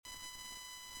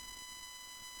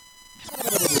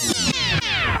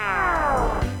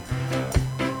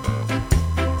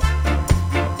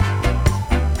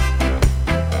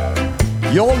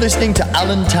You're listening to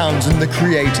Alan Townsend, the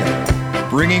creator,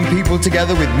 bringing people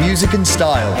together with music and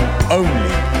style,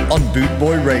 only on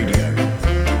Bootboy Radio.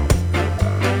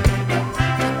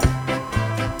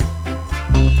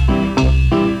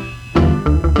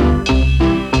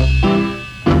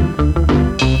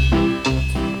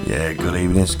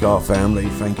 Scar family,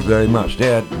 thank you very much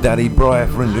there, Daddy Bri,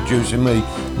 for introducing me.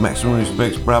 Maximum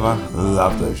respects, brother.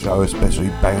 Love the show, especially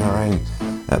Bangarang.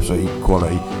 Absolutely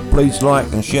quality. Please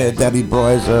like and share Daddy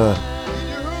Bri's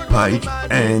page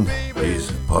and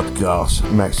his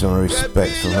podcast. Maximum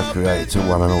respects from the creator,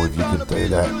 one and all, if you could do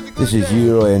that. This is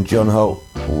Uroy and John Holt.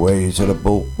 Way to the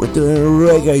ball. We're doing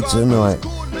reggae tonight.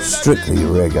 Strictly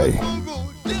reggae.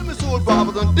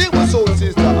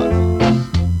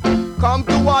 Come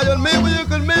to Wild, maybe you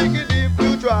can make it if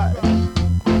you try.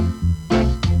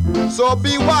 So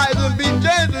be wise and be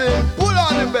gentle and put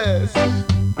on the best.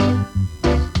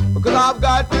 Because I've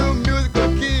got two musical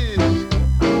keys.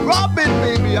 Drop it,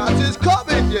 baby, I just cup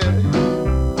it, yeah.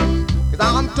 Because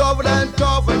I'm tougher than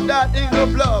tough and that ain't no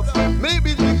bluff.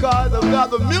 Maybe it's because I've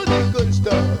got the music good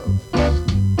stuff.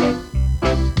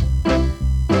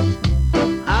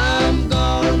 I'm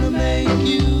gonna make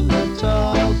you the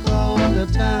talk of the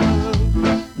town.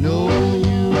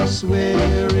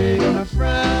 Swearing a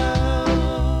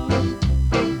frown,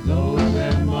 though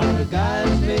them other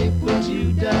guys may put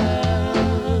you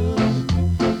down,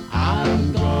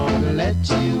 I'm gonna let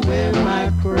you wear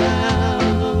my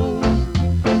crown.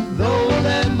 Though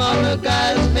them other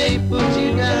guys may put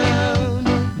you down,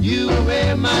 you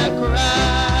wear my crown.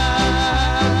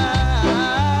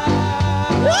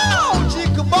 Whoa!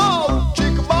 Chicka-bow,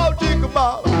 chicka-bow,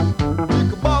 chicka-bow,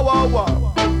 chicka-bow, wow, wow.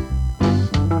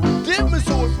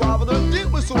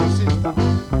 Sister.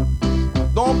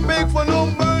 Don't beg for no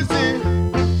mercy.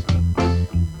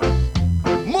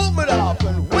 Move it up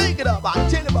and wake it up. I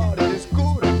tell you about it, it's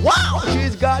good. Wow,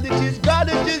 she's got it, she's got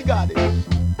it, she's got it.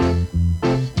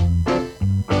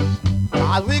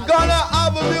 As we gonna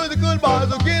have a musical bar,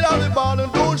 so get out the bar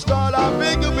and don't start. I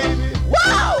beg you, baby.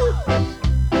 Wow,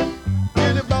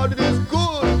 tell you about it, it's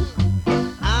good.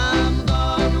 I'm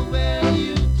gonna wear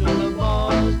you to the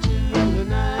ball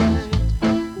tonight.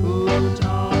 Put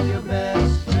on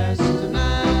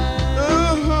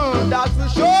that's for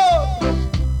sure.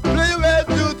 Play well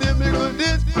to them because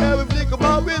this everything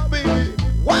about it, baby.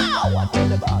 Wow, I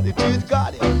tell about it, she's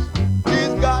got it,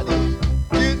 she's got it,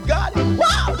 she's got it.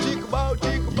 Wow, cheek about.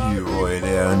 You Roy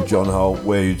there and John Holt,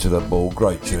 wear you to the ball.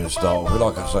 Great tune style. But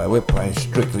like I say, we're playing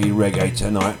strictly reggae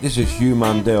tonight. This is Hugh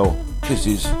Mundell. This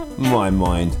is My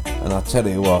Mind, and I tell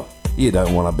you what, you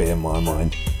don't want to be in my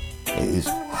mind. It is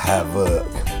havoc.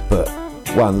 But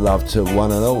one love to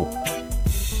one and all.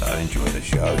 So enjoy the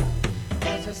show.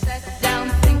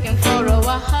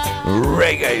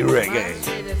 Reggae, reggae.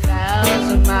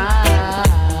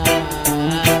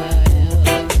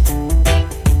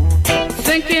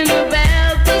 Thinking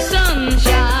about the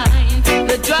sunshine,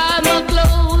 the dry my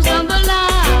clothes on the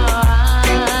line.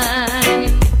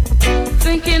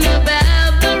 Thinking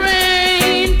about the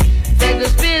rain, that the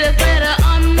spirit better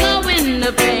on the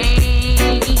window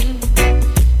pane.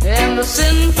 And the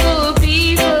sinful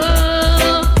people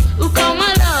who call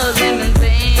my love in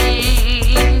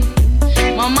vain.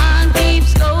 My mind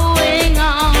keeps going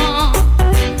on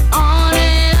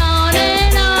and on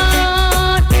and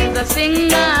on, as I sing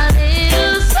my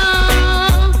little song.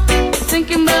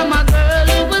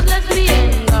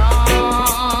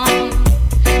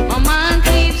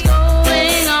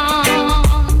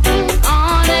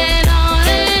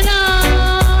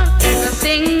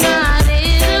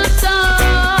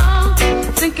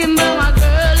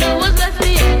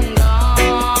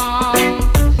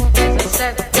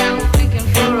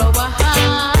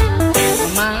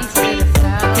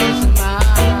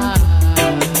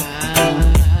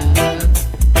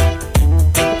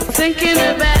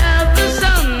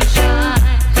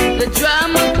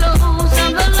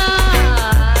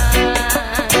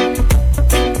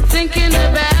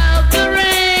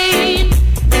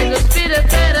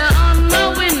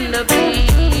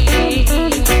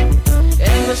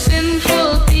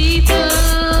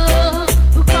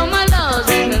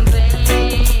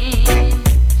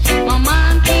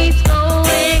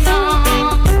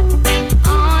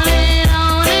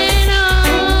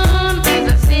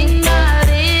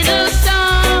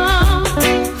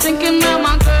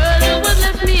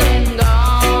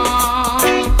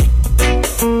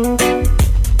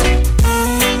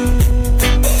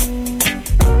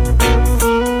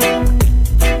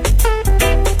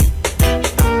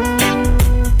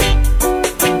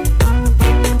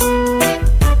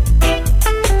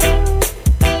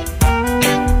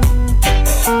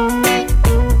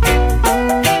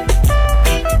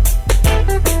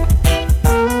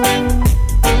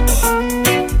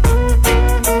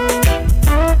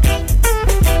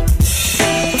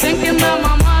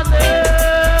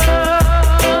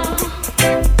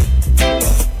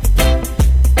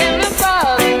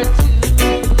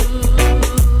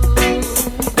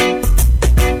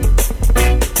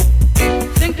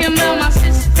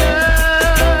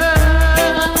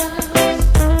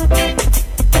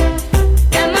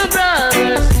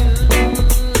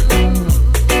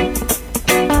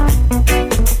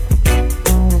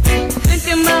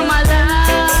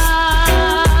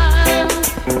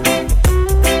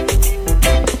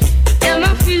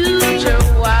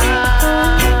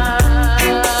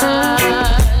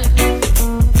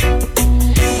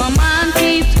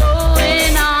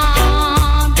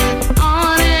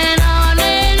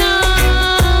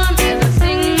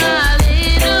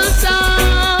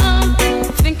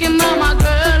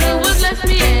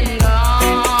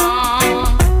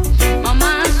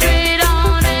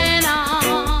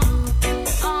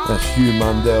 That's Hugh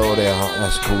Mundell there.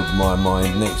 That's called My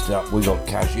Mind. Next up, we got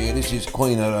Cashier. This is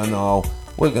Queen of the Nile.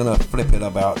 We're gonna flip it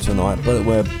about tonight, but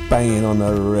we're banging on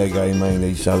the reggae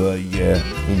mainly. So yeah,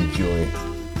 enjoy.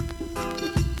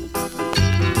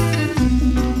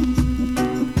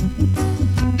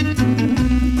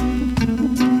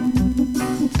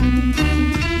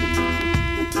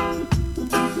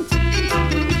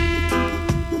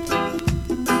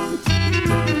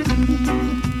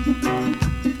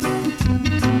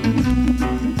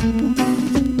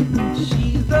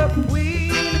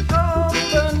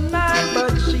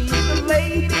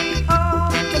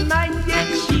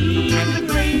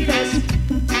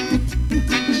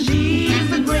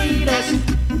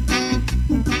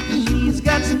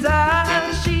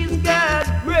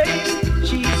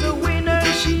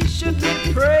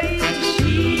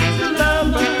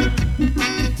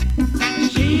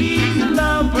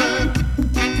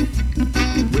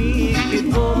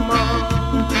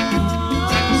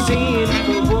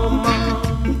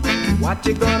 What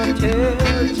you gonna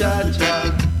tell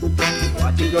Jah-Jah?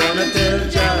 What you gonna tell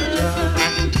Jah-Jah?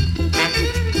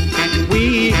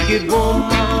 Wicked woman,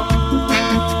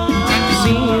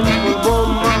 sinful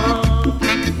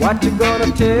woman. What you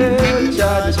gonna tell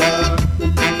Jah-Jah?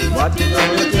 What you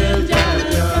gonna tell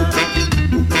Jah-Jah?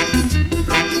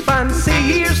 Fancy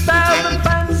hairstyles and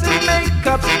fancy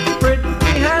makeup, pretty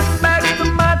handbags to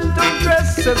match the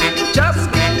dresses,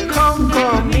 just can't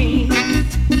conquer me.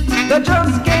 They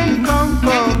just can't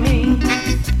conquer me.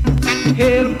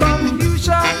 Hail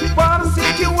confusion, what a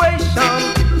situation.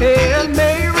 Hail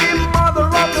Mary, mother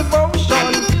of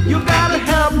devotion. You gotta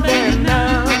help them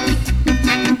now.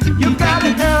 You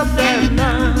gotta help them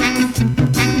now.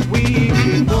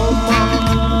 Wicked woman,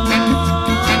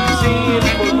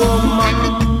 sinful woman.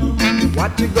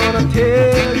 What you gonna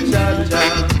tell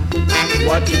Jah-Jah?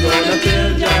 What you gonna tell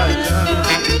Jah-Jah?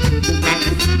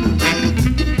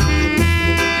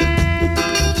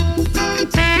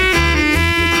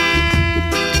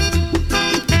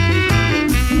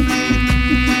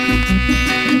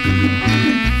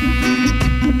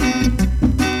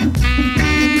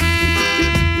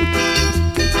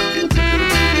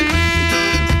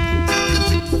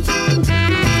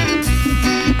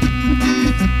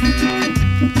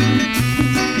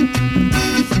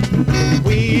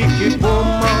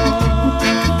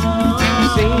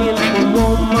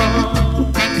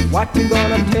 What you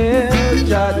gonna tell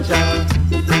Jah-Jah?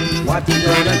 What you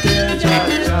gonna tell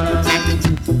Jah-Jah?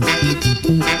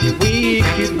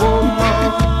 Wicked woman,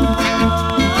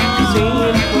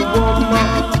 sinful woman.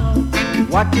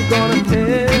 What you gonna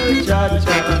tell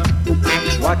Jah-Jah?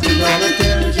 What you gonna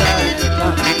tell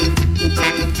Jah-Jah?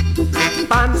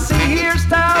 Fancy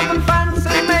hairstyles and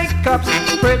fancy makeups,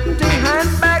 pretty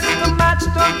handbags to match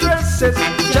the dresses,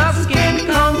 just can't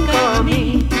conquer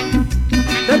me.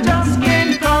 They just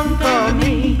can't conquer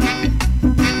me.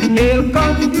 Hail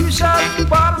confusion,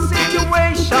 what a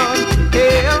situation.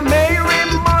 Hail Mary,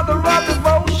 mother of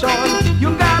devotion. You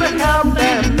gotta help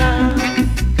them now.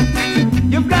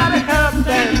 You gotta help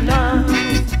them now.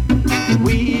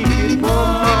 Wicked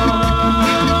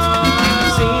woman,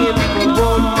 sinful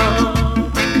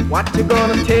woman. What you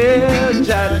gonna tell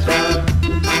Jah-Jah?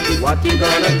 What you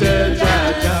gonna tell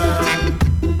Jah-Jah?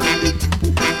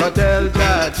 Go tell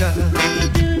Jah-Jah.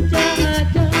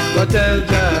 Go tell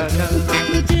Jah-Jah.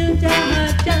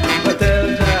 Go tell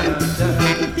Jah-Jah.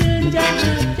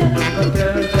 Go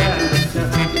tell Jah-Jah.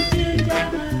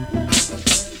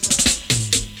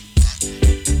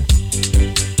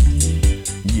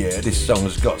 Yeah, this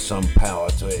song's got some power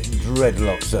to it.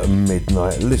 Dreadlocks at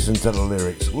midnight. Listen to the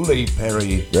lyrics. Lee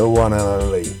Perry, the one and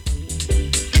only.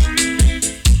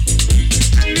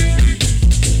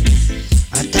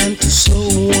 A time to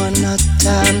sow and a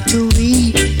time to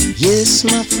reap. Yes,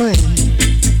 my friend.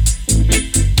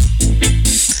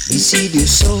 The seed you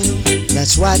sow,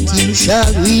 that's what you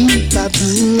shall reap. A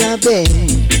bring a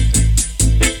bend.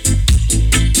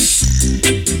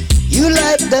 You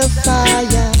light the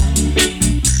fire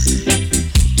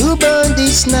to burn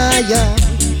this naya,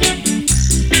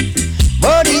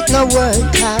 but it no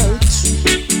work out.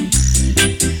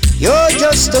 You're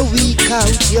just a week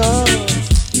out,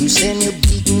 you send your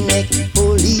big neck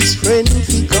police friend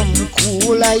to come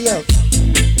cool I up,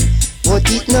 but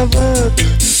it no work.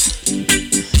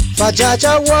 For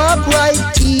Jah-Jah walk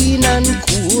right in and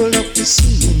cool up the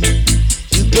scene,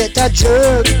 you get a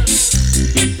jerk.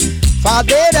 For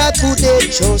better today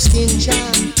trust in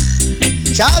Jah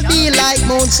shall be like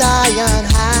Mount Zion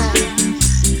high,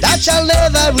 that shall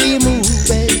never remove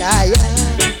it higher,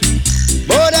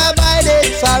 but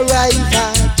abided forever.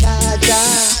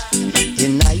 Jah-Jah, the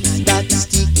knife that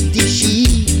stick the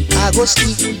sheep, I go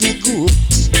stick the goat.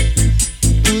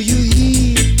 Do you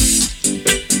hear?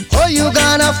 How you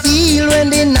gonna feel when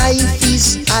the knife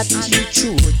is at your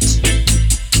throat?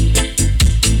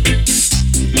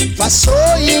 For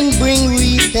sowing bring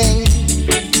reaping,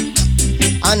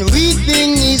 and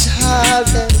reaping is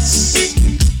harvest.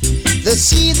 The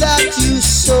seed that you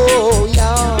sow,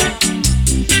 yeah,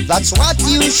 that's what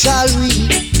you shall reap.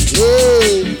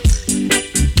 Yeah.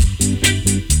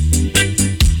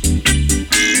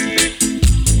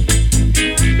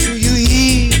 Do you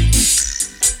hear?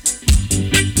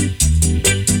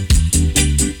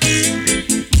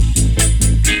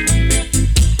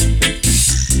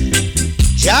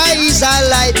 Jah is our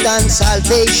light and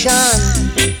salvation.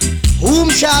 Whom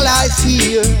shall I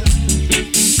fear?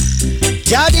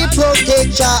 Jah the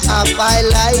protector of my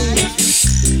life.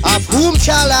 Of whom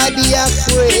shall I be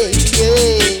afraid?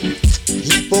 Yeah.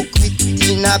 Hypocrite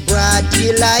in a broad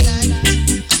daylight,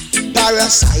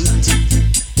 parasite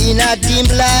in a dim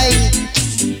light,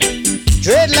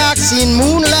 dreadlocks in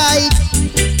moonlight,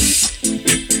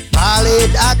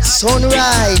 ballad at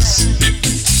sunrise.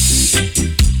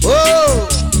 Oh,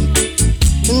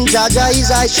 Jaja is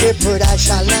a shepherd, I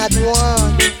shall not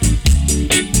want.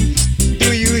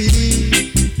 Do you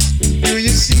hear? Do you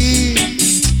see?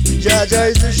 Jaja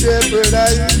is a shepherd,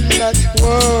 I will not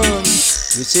want.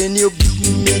 You send your big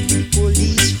neck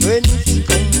police friend, he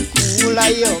come cool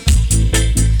I up,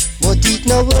 but it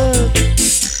no work.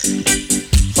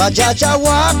 For Jaja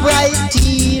walk right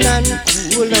in and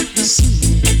cool up the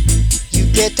sea. You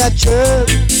get a jerk.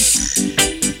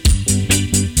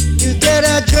 You get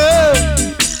a jerk.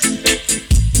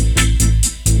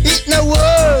 It no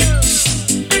work.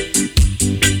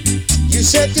 You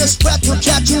set your spot to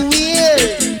catch a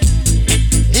wheel.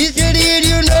 If you did,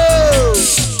 you know,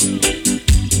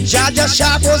 Jaja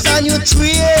Sharp was on your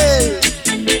trail.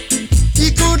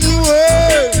 He couldn't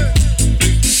work.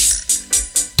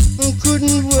 He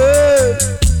couldn't work.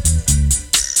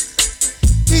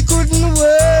 He couldn't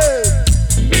work.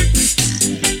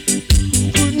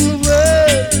 Couldn't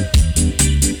work.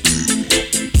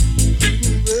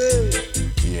 Couldn't work.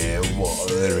 Yeah, what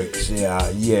lyrics,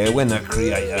 yeah, when the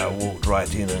creator walked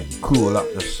right in and cool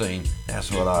up the scene,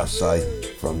 that's what I say,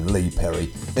 from Lee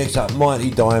Perry. Next up,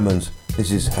 Mighty Diamonds,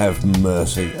 this is Have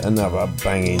Mercy, another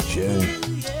banging tune.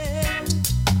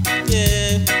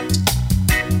 Yeah.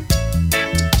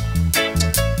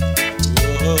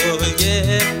 Oh,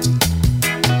 yeah.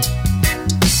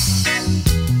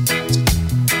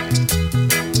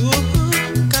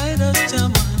 Ooh, guide us,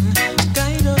 Jaman,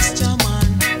 guide us, Jaman.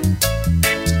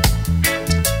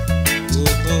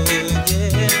 Oh,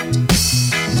 yeah.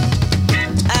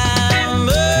 Have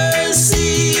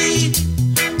mercy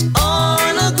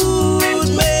on a good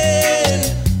man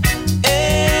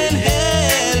and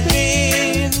help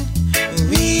him.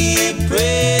 We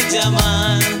pray,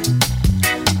 Jaman.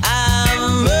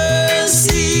 Have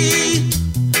mercy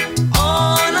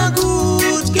on a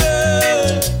good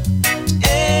girl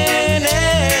and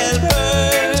help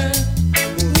her.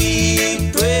 We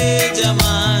pray,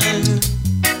 Jaman.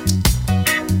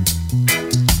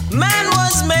 Man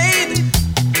was made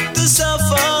to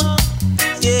suffer,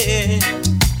 yeah,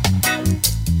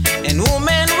 and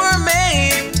women were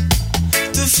made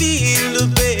to feel the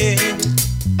pain.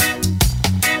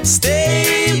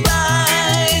 Stay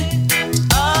by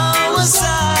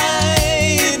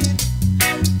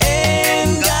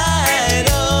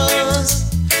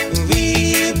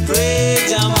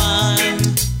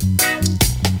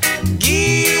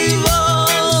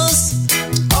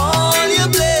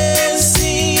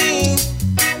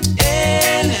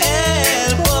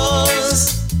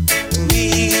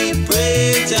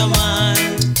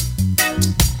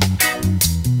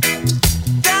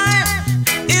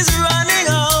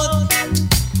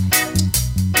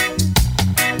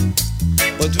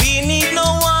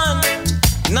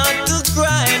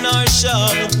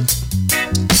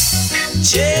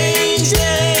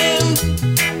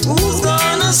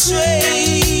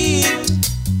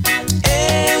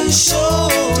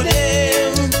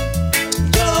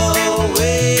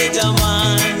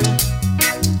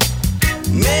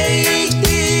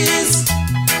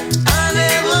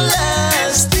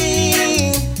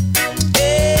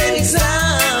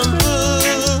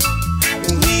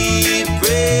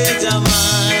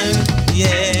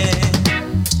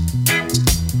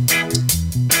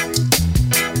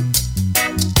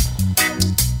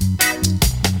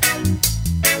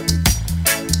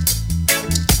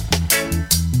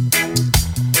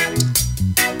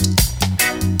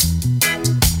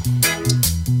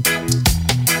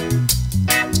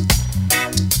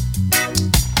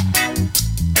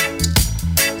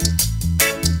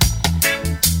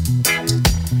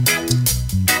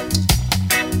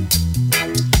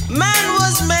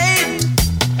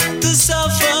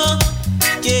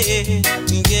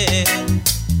yeah.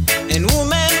 And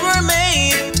women were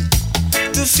made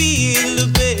to feel the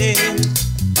pain.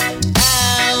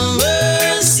 Have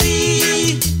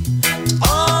mercy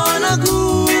on a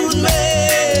good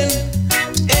man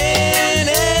and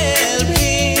help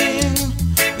him.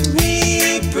 We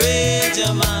pray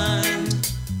to man.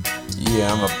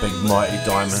 Yeah, I'm a big Mighty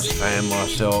Diamonds fan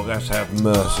myself. Let's have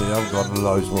mercy. I've got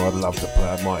loads more I'd love to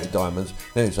play Mighty Diamonds.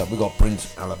 Next up, we've got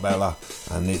Prince Alabella,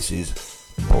 and this is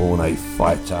Born a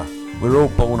Fighter. We're all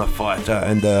born a fighter,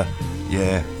 and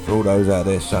yeah, for all those out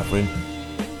there suffering,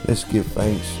 let's give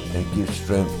thanks and give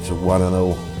strength to one and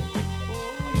all.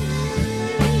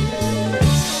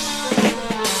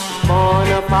 Born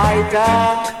a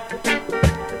fighter,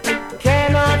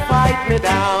 cannot fight me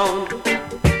down.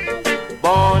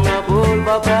 Born a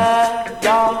bullbucker,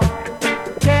 dog,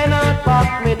 cannot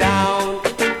buck me down.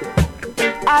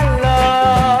 I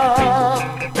love,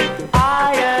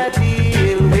 I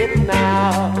deal with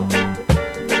now.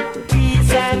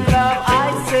 Peace and love,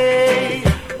 I say,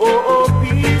 oh,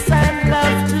 peace and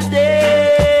love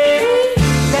today.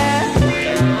 Yeah.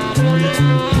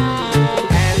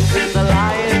 Hands in the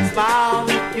lion's mouth,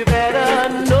 you better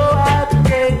know how to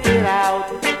take it out.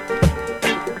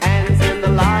 Hands in the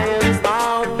lion's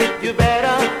mouth, you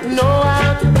better know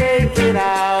how to take it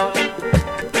out.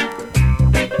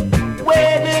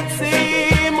 When it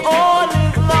seems all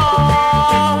is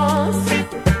lost,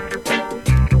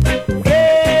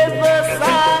 there's the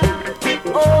sun,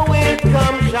 oh, it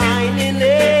comes shining in.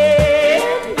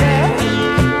 Yeah.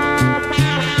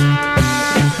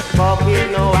 Pocket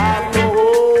no have no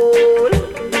hole,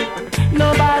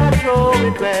 nobody throw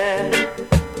it back.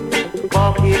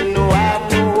 Pocket no have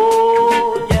no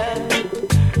hole, yeah.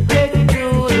 Take it to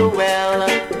the well.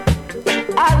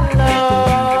 I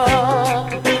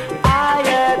love, I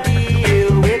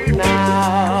deal with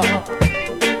now.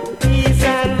 Peace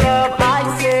and love, I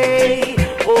say,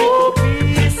 oh,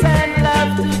 peace and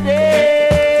love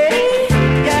today.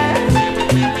 Yeah.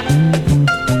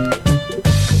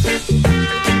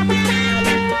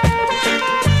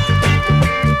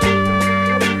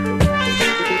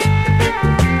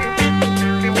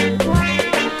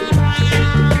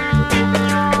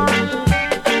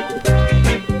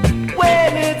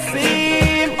 When it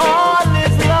seems all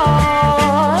is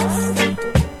lost,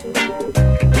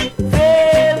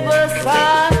 there's the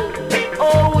sun,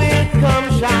 oh, it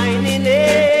comes shining in.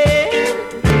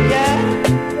 Yeah.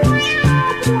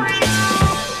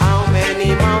 How many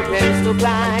mountains to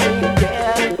climb,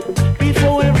 yeah,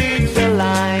 before we reach the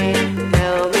line?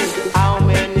 Tell me how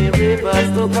many rivers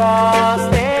to cross,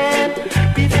 then,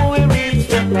 before we reach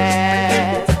the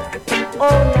past.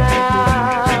 Oh,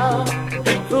 now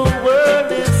the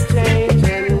world is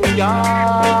changing,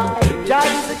 y'all.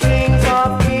 Judge the kings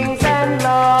of kings and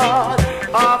lord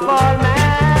of all man.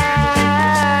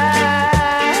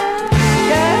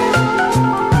 Yeah.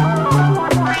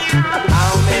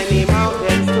 How many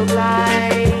mountains to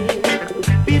climb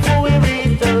before we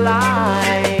reach the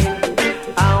line?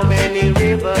 How many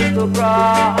rivers to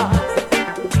cross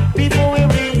before we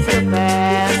reach the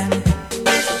past?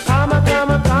 Come on, come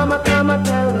on, come on, come on,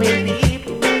 tell me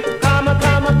people. Come on,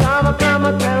 come on, come on, come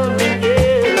on, tell me, yeah.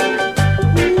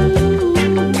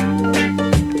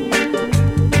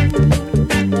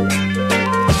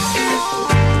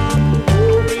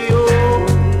 Obio,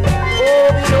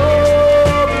 obio,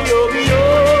 obio,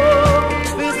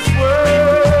 this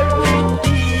world would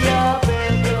be a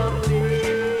better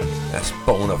place. That's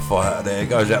Born a Fighter there.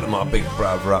 Goes out to my big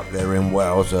brother up there in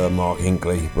Wales, Mark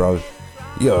Hinkley, bro.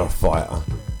 You're a fighter.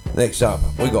 Next up,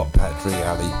 we got Patrick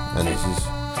Alley, and this is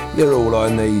You're All I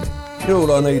Need. You're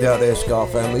all I need out there, Scar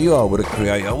family. You are with the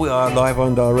creator. We are live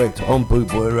on direct on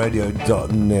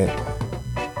bootboyradio.net.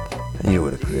 And you're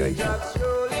with the creator.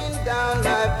 Strolling down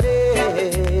my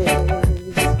place.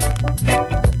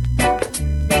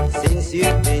 Since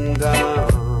you've been gone,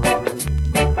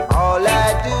 all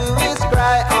I do is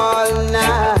cry all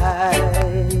night,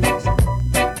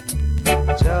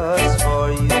 just for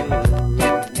you.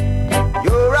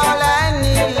 You're all I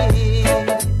need,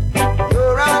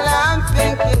 you're all I'm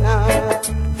thinking of.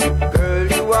 Girl,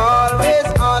 you always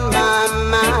on my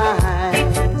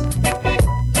mind.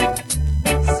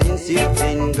 Since you've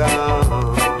been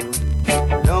gone,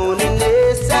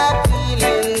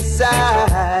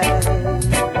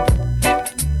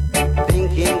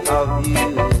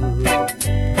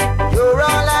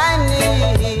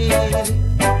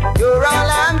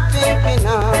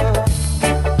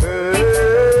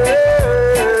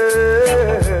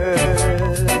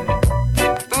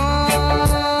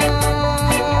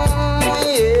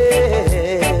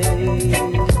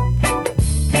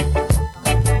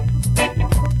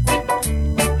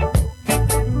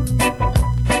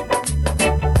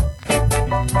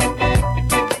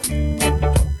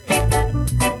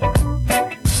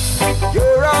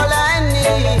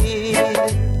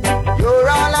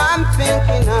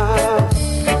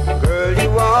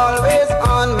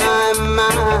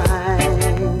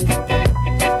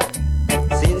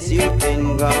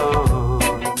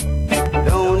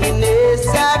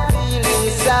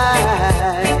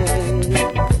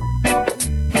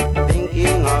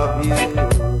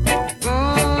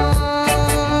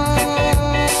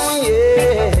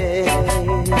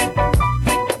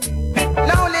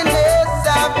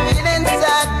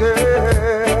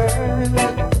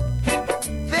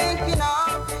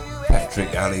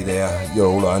 Ali there. You're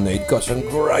all I need. Got some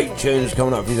great tunes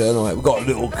coming up for you tonight. We've got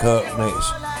Little Kirk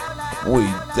next.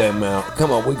 Weed them out.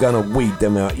 Come on, we're going to weed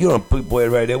them out. You're on Boot Boy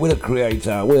Radio. We're the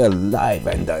creator. We're live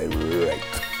and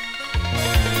direct.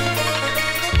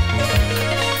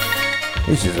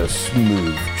 This is a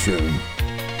smooth tune.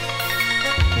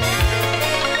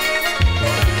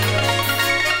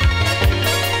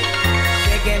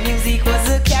 Reggae music was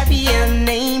a carrier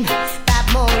name. Bob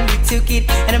Marley took it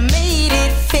and made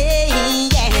it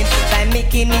famous by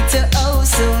making it a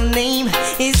household name.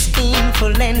 His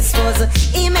influence was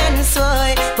immense,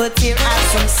 boy. But here are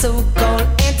some so-called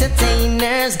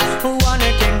entertainers who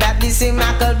wanna turn back this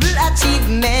remarkable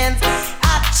achievement.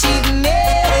 Achievement,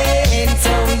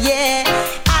 oh yeah,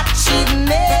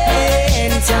 achievement,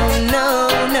 oh no,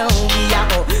 no. We a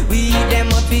go weed them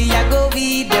out, we a go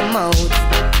weed them out.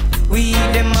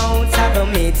 Weed them out of the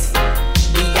midst.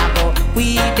 We a go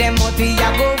weed them out, we a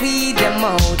go weed them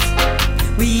out.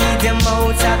 Weed them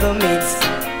out of the midst.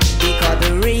 Because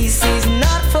the race is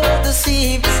not for the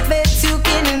swift, but who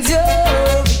can endure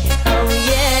it? Oh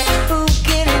yeah, who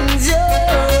can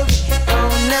endure it?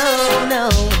 Oh no, no.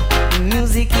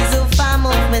 Music is a form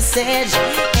of message,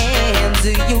 and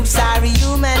the youths are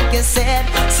human cassette.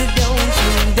 So don't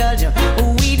indulge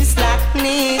with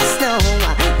slackness, no.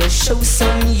 Show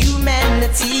some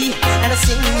humanity and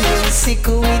sing music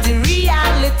with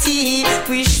reality.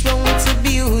 We don't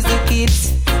abuse the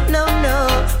kids, no, no.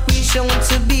 We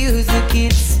don't abuse the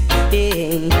kids,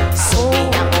 yeah. So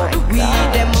we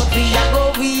them out, we a go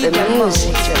we them out.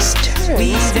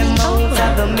 We them out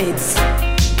of the midst.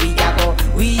 We a go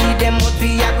we them out, we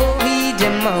a go we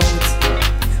them out.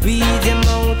 We them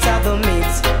out of the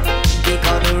midst.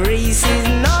 Because the race is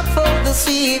not for the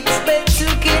swift, but who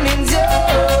can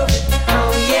endure it?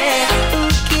 Oh yeah, who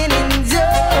can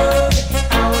endure it?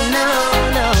 Oh no,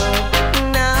 no,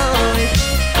 no,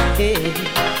 yeah,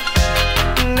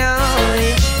 no,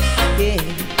 yeah.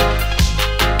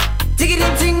 Dig it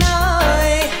in, ting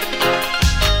noi,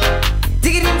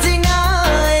 dig it in, ting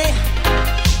noi.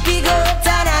 We go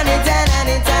tanani,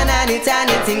 tanani, tanani,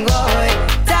 tanani, ting boy,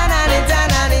 tanani,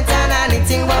 tanani, tanani,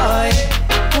 ting boy.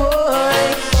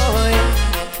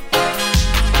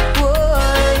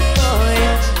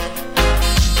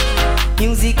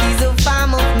 Music is a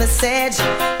form of message,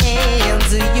 and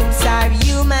the youths are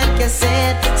human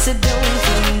cassette. So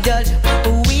don't indulge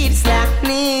with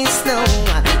slackness, no.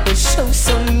 But show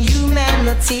some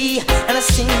humanity and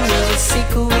sing music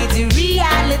with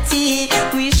reality.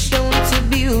 We don't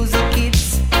abuse the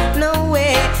kids, no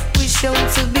way. We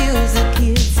don't abuse the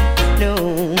kids, no.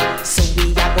 So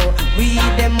we a go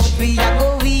weed them out, we a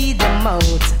go weed them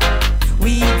out.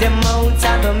 Weed them out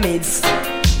of the midst.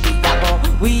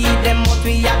 Weed them out,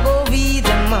 we a go weed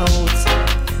them out.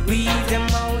 Weed them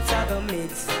out of the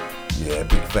midst. Yeah,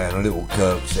 big fan of Little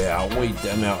Kirk's there. I'll weed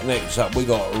them out. Next up, we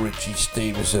got Richie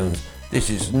Stevenson. This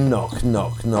is Knock,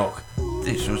 Knock, Knock.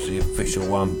 This was the official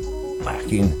one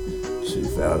back in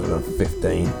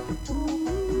 2015.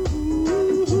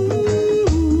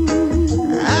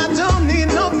 I don't need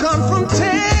no confrontation.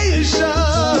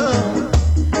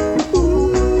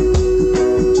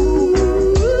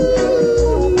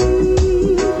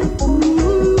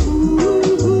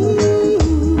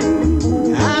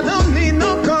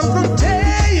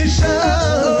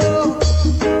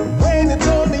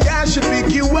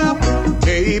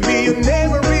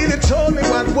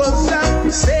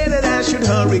 Say that I should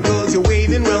hurry cause you're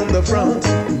waiting round the front.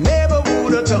 Never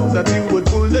would have thought that you would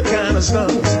pull the kind of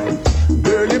stunt.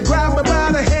 Girl, you grabbed me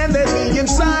by the hand, let me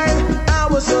inside. I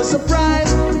was so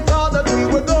surprised, thought that we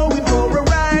were going for a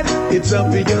ride. It's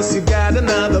obvious you got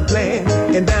another plan,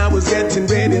 and I was getting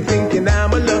ready thinking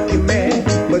I'm a lucky man.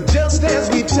 But just as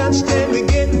we touched and we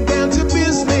getting down to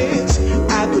business,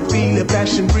 I could feel a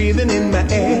passion breathing in my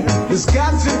air. It's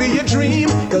got to be a dream,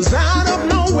 cause out of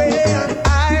nowhere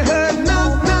I heard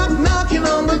knock, knock, knocking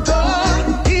on the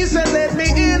door. He said let me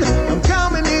in, I'm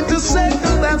coming in to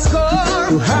settle that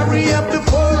score. Hurry up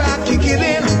before I kick it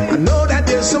in, I know that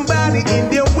there's somebody in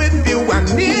there with you. I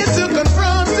need to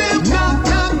confront him. Knock,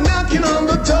 knock, knocking on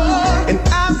the door. And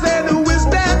I said who is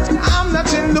that? I'm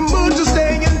not in the mood to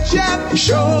stay and chat.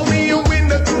 Show me a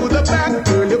window through the back.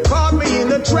 Girl, you caught me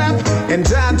in a trap, and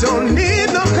I don't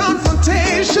need no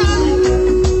confrontation.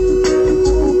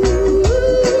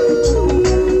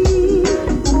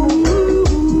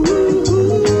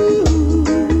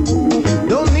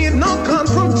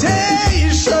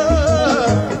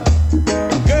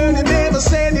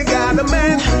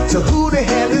 So who the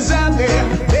hell is out there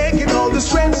making all the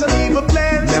strengths and evil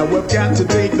plans? Now I've got to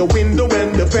take the window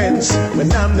and the fence when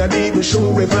I'm not even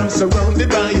sure if I'm surrounded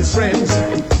by his friends.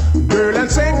 Girl, on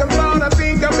second thought, I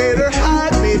think I better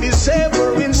hide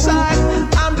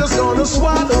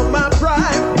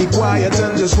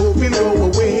just hope you'll go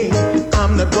away.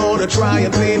 I'm not gonna try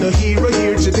and play the hero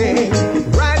here today.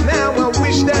 Right now I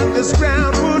wish that this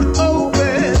ground would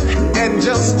open and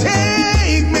just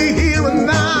take me here and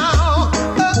now.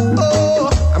 Oh,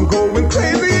 I'm going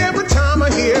crazy every time I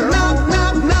hear knock,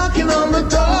 knock, knocking on the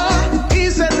door.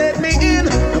 He said let me in,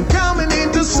 I'm coming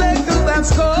in to settle that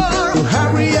score.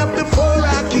 Hurry up before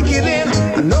I kick it in.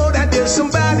 I know that there's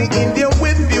somebody in there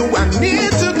with you. I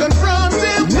need to confront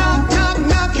him. Knock, knock,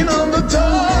 knocking on the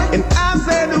door. And I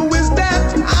said, who is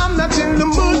that? I'm not in the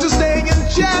mood to stay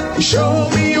and chat. Show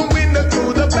me a window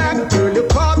through the back. Girl, you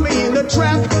caught me in a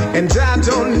trap. And I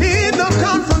don't need no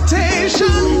confrontation.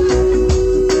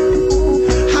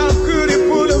 How could you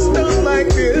pull a stunt like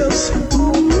this?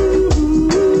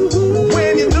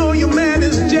 When you know your man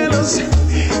is jealous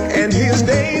and he's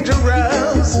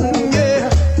dangerous. Yeah.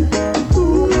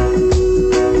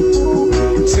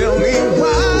 Tell me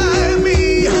why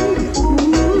me?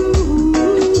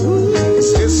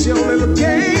 Is this your little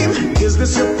game? Is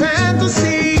this your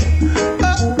fantasy?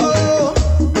 Oh,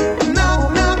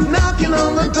 knock, knock, knocking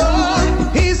on the door.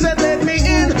 He said let me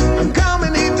in, I'm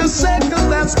coming in to settle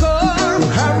that score.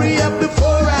 Hurry up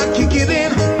before I kick it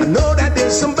in. I know that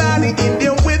there's somebody in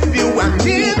there with you. I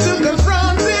need to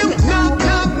confront him. Knock,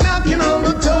 knock, knocking on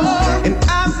the door. And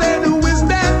I said, who is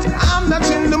that? I'm not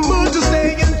in the mood to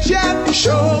stay and chat.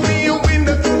 Show me a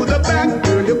window through the back.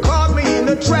 Girl, you caught me in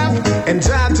a trap. And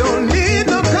I don't need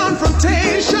no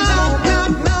confrontation. Knock,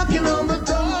 knock, knocking on the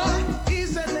door. He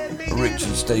said, let me in.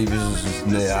 Richie Stevens is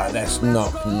there. That's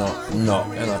knock, knock, knock.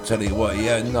 And I tell you what,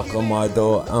 yeah, knock on my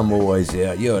door. I'm always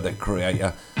here. You're the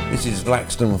creator. This is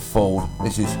Laxton Ford.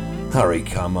 This is Hurry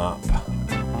Come Up.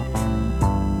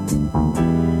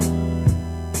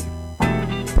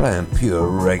 Playing pure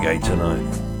reggae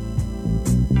tonight.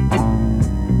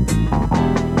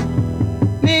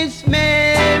 Miss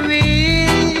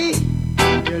Mary,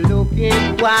 you're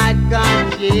looking quite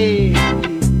conscious.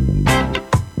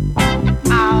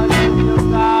 Out in the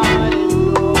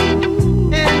garden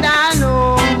road, and I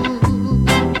know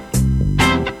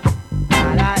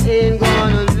that I ain't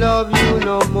gonna love you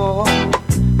no more.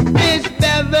 Miss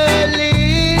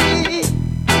Beverly,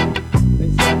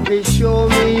 Miss show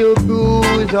me your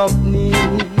bruised up knee,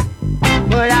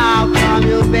 but how come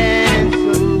you bend so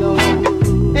low?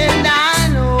 And I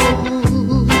know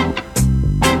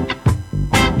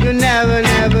you never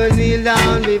kneel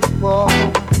down before.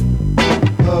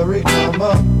 Hurry, come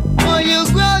up. Oh, you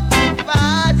grow too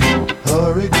fast.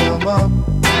 Hurry, come up.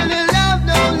 When the love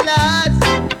don't last.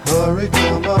 Hurry,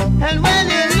 come up. And when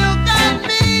you look at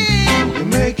me, You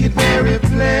make it very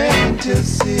plain to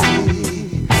see.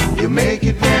 You make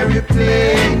it very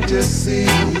plain to see.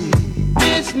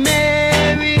 Miss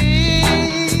Mary,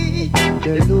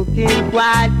 you're looking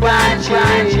quite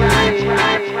changed.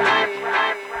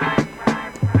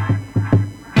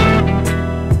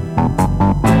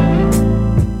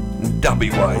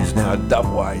 Dubby ways now, dub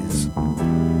ways.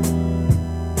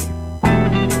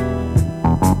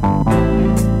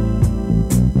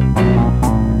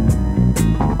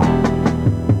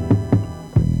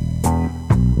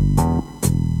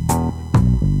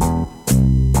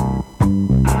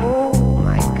 Oh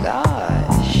my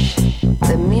gosh,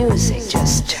 the music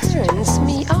just turns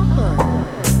me on.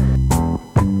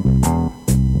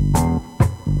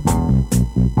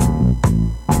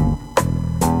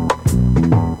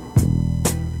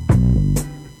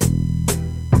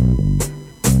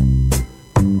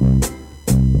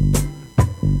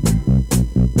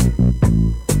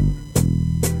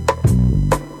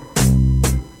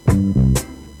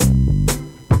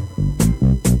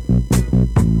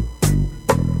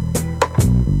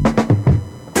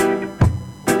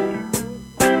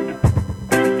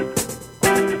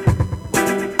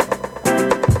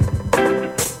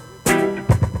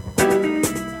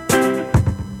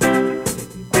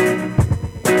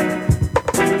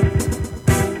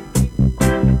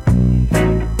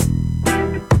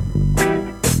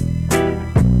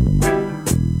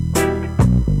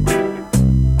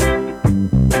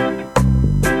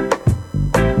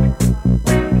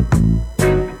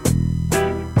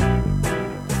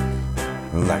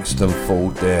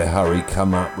 Ford there, Hurry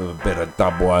Come Up with a bit of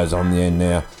dubwise on the end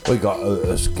there. We got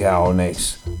a Scowl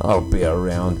next. I'll be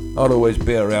around. I'll always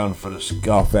be around for the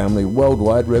Scar family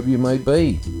worldwide, wherever you may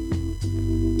be.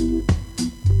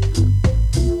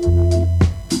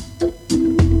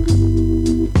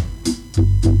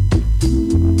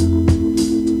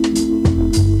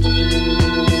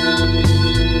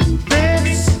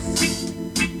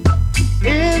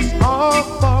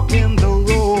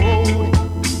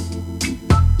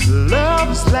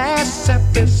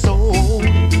 Episode.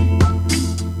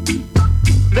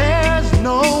 There's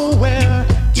nowhere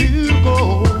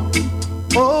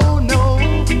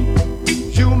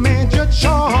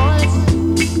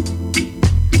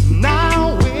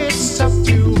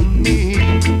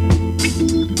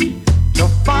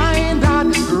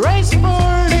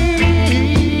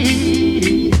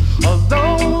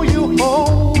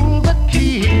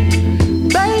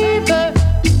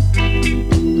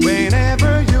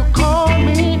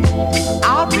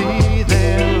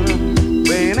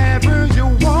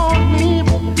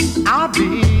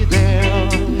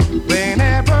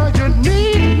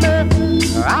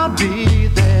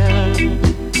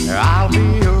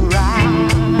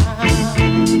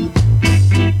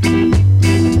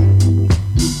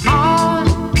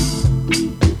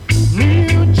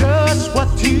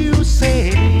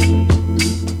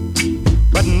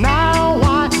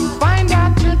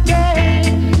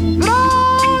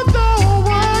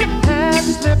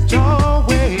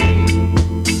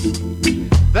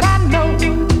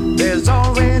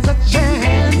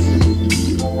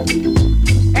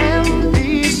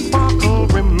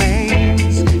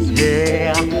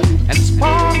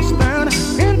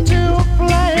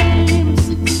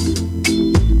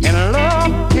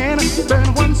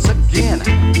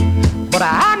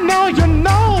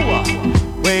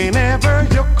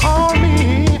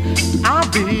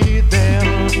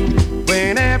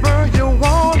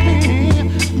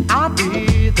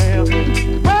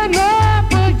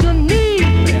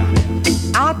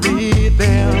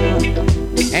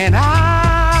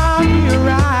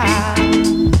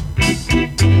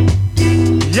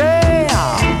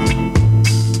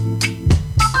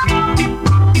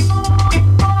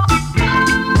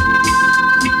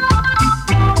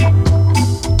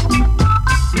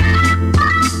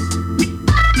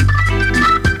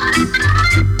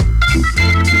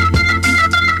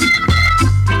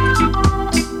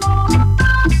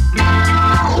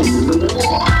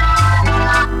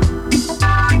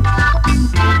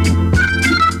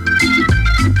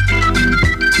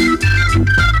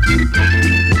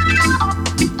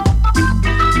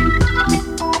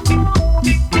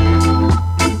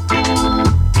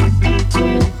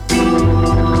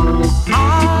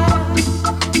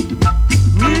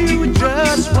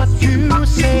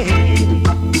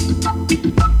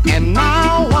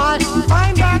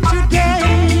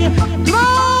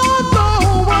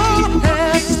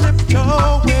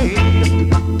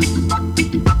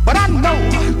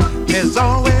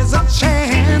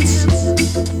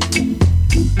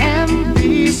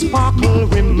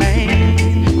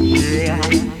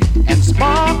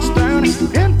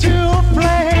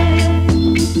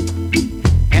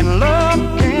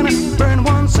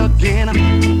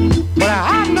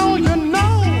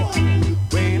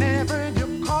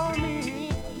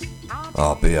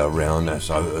I'll be around,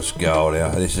 that's Otis Girl there.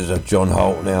 This is a John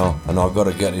Holt now, and I've got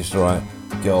to get this right.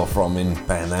 Girl from in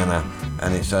Banana,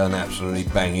 and it's an absolutely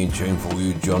banging tune for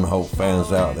you John Holt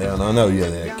fans out there, and I know you're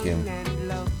there, Kim.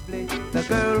 The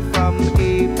girl from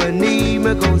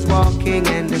Ipanema goes walking,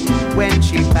 and when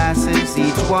she passes,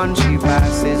 each one she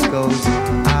passes goes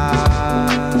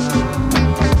ah.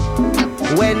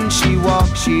 When she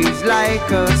walks, she's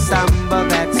like a samba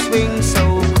that swings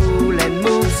so cool and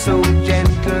moves so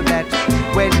gentle that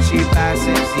when she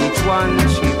passes, each one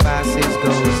she passes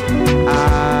goes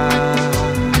ah.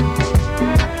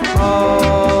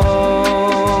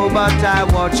 Oh, but I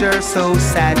watch her so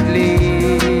sadly.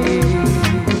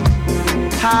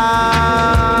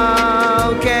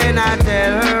 How can I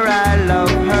tell her I love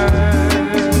her?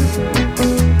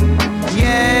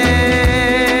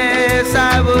 Yes,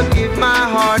 I would give my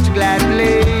heart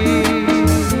gladly.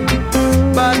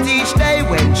 But each day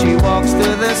when she walks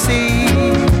to the sea,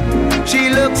 she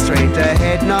looks straight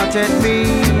ahead, not at me.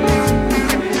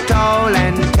 Tall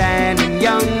and tan and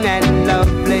young and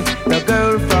lovely, the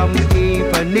girl from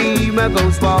Ipanema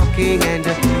goes walking, and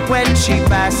when she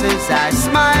passes I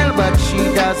smile, but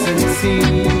she doesn't see.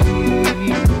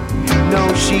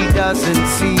 No, she doesn't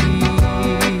see.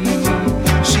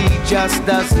 She just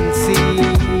doesn't see.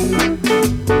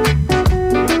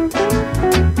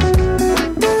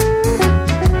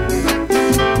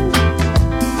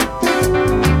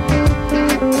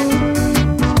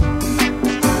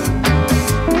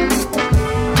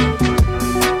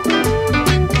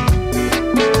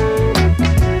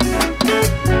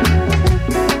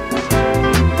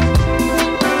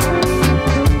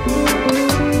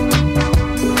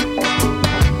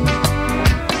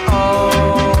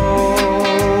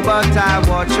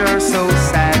 So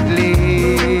sadly,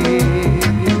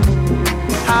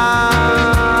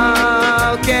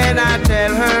 how can I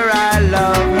tell her I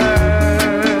love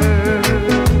her?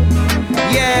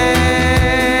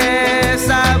 Yes,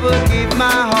 I would give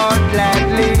my heart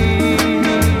gladly.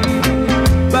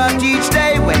 But each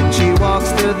day when she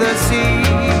walks to the sea,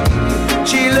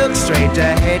 she looks straight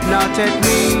ahead, not at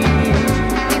me.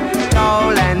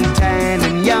 Tall and tan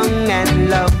and young and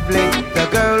lovely, the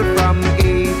girl from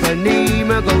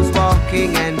Ipanema goes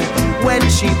walking, and when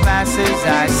she passes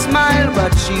I smile,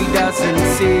 but she doesn't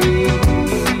see.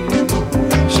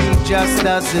 She just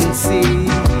doesn't see.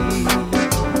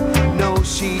 No,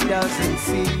 she doesn't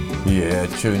see. Yeah,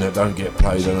 tune that don't get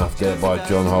played enough there by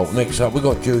John Holt. Next up we've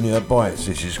got Junior Bites.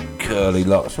 This is Curly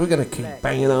Locks. We're going to keep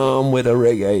banging on with the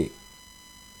reggae.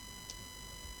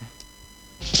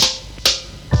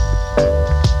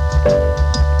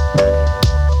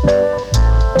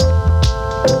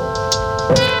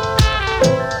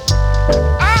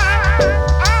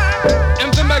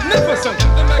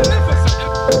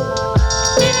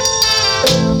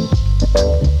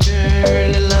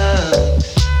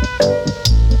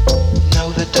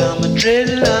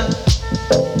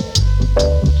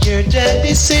 Your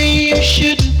daddy say you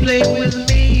shouldn't play with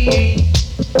me.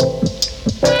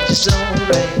 It's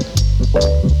alright,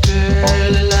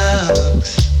 girl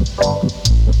locks.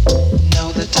 Know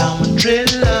that I'm a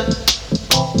driller.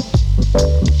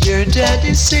 Your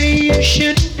daddy say you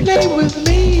shouldn't play with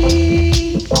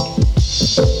me.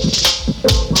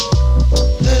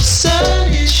 The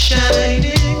sun is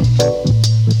shining,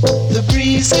 the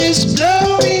breeze is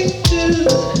blowing too.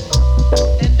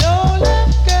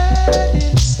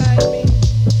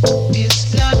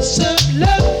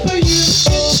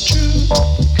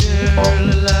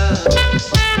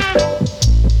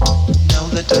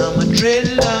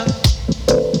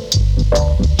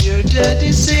 Your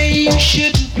daddy say you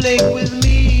shouldn't play with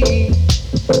me.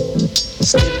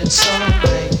 Still it's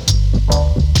alright,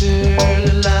 girl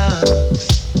locks.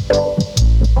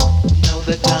 Know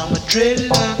that I'm a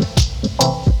dreadlock.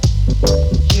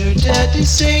 Your daddy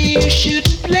say you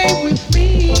shouldn't play with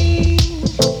me.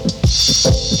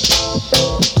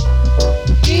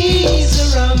 He's a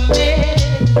rum man.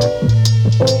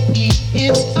 He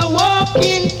is a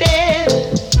walking dead.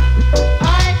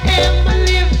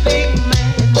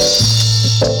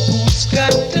 Who's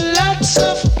got lots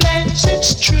of plans,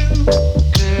 it's true,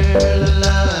 girl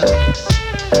alive.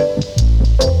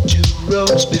 2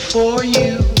 roads before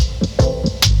you.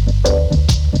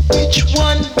 Which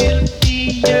one will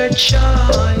be your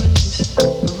choice? I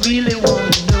really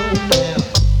wanna know now,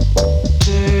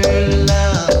 girl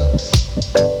alive.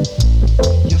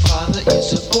 Your father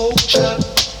is a poacher,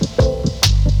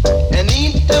 and he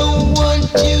don't want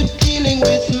you dealing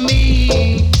with me.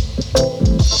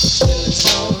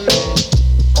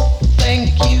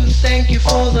 Thank you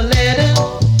for the letter.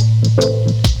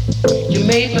 You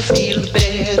made me feel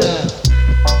better.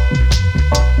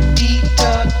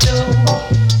 Dee-da-do.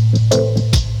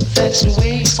 that's the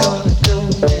way it's gonna go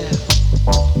now.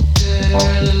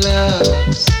 Girl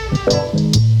loves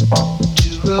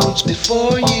two roads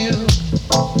before you.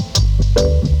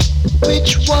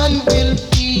 Which one will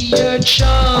be your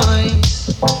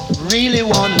choice? Really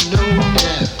wanna know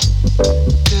now.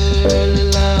 Girl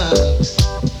loves,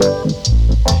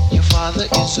 your father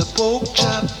is a pork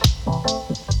chop.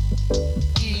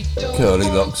 Curly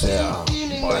Locks out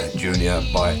by Junior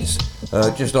Bites.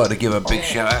 Just like to give a big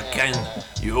shout out, can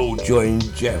you all join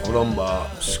Jeff Lombard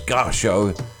Ska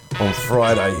Show on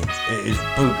Friday? It is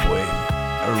Boot Boy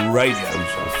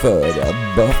Radio's third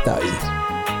birthday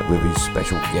with his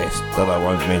special guest that I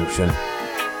won't mention.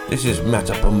 This is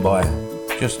Mata Pumbai,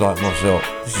 just like myself.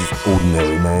 This is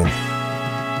Ordinary Man.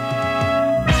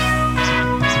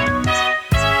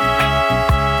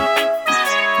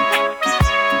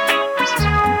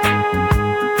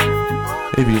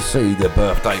 If you see the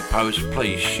birthday post,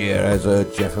 please share, as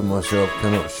Jeff and myself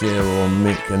cannot share, or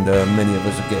Mick, and many of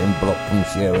us are getting blocked from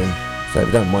sharing. So if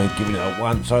you don't mind giving it a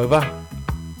once over,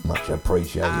 much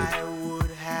appreciated. I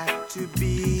would have to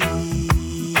be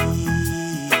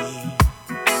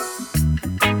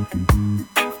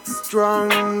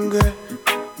stronger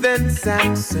than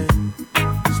Samson,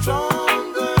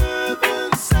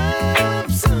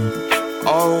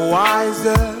 or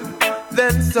wiser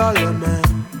than Solomon.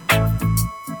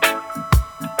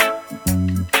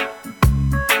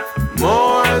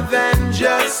 More than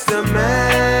just a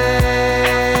man.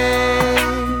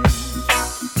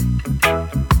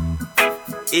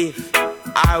 If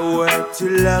I were to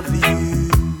love you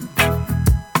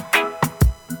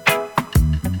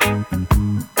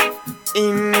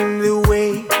in the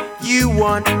way you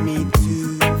want me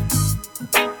to,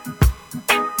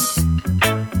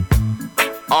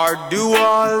 or do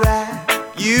all that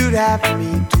you'd have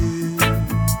me do,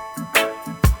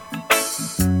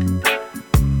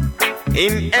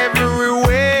 in every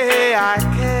way I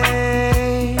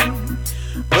can,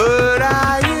 but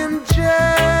I am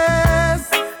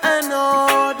just an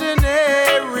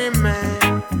ordinary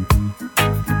man.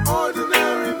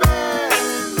 Ordinary man.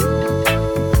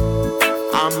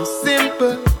 I'm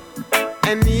simple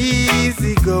and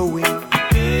easy going.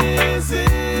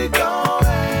 Easy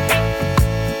going.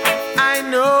 I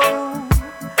know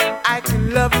I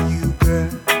can love you, girl,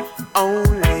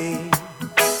 only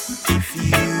if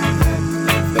you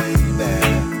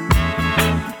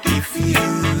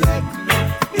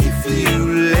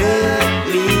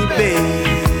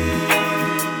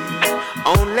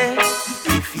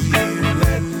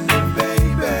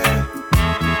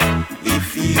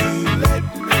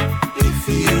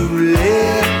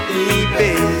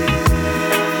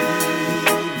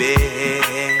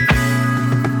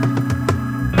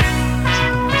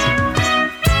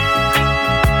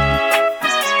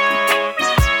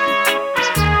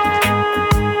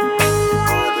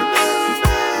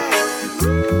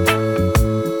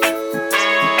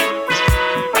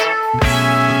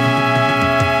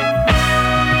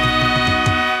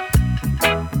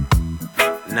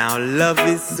love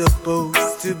is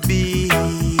supposed to be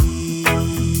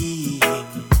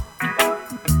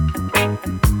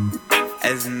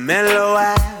as mellow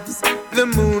as the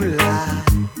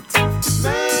moonlight,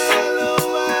 mellow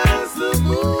as the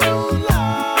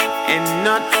moonlight, and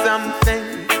not something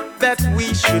that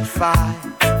we should fight.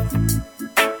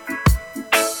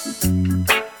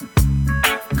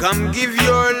 Come give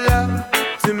your love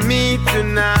to me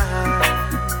tonight.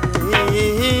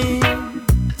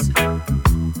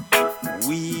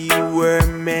 We're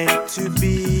meant to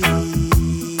be.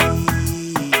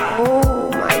 Oh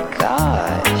my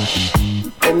gosh,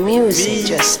 the music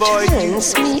just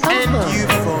turns me on. And you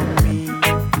for me.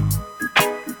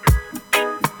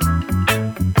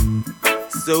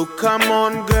 So come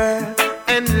on, girl,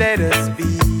 and let us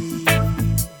be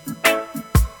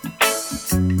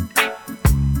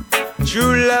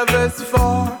true lovers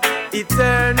for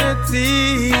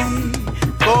eternity.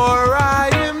 For I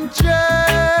am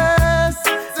just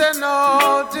an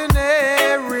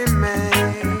ordinary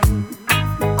man.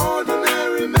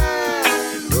 Ordinary man.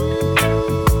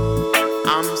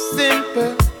 I'm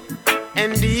simple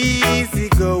and easy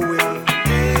going.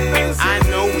 I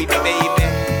know it, baby.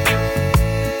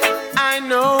 I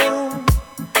know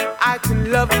I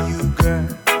can love you, girl,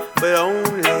 but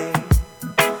only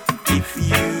if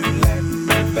you let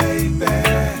me, baby.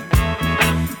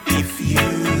 If you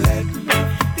let me,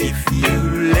 if you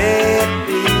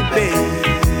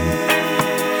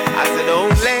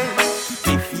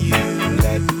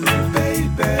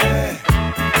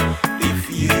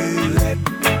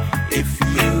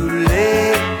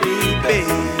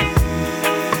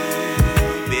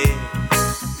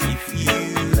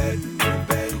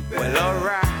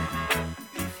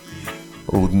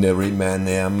Ordinary man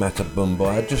there, Matabumba.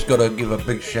 I just got to give a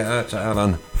big shout out to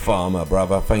Alan Farmer,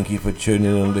 brother. Thank you for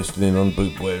tuning in and listening on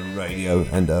Bootboy Radio,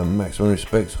 and maximum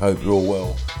respects. Hope you're all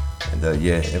well. And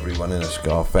yeah, everyone in the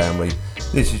Scar family.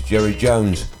 This is Jerry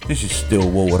Jones. This is Still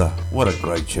Water. What a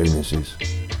great tune this is.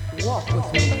 Walk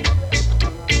with me.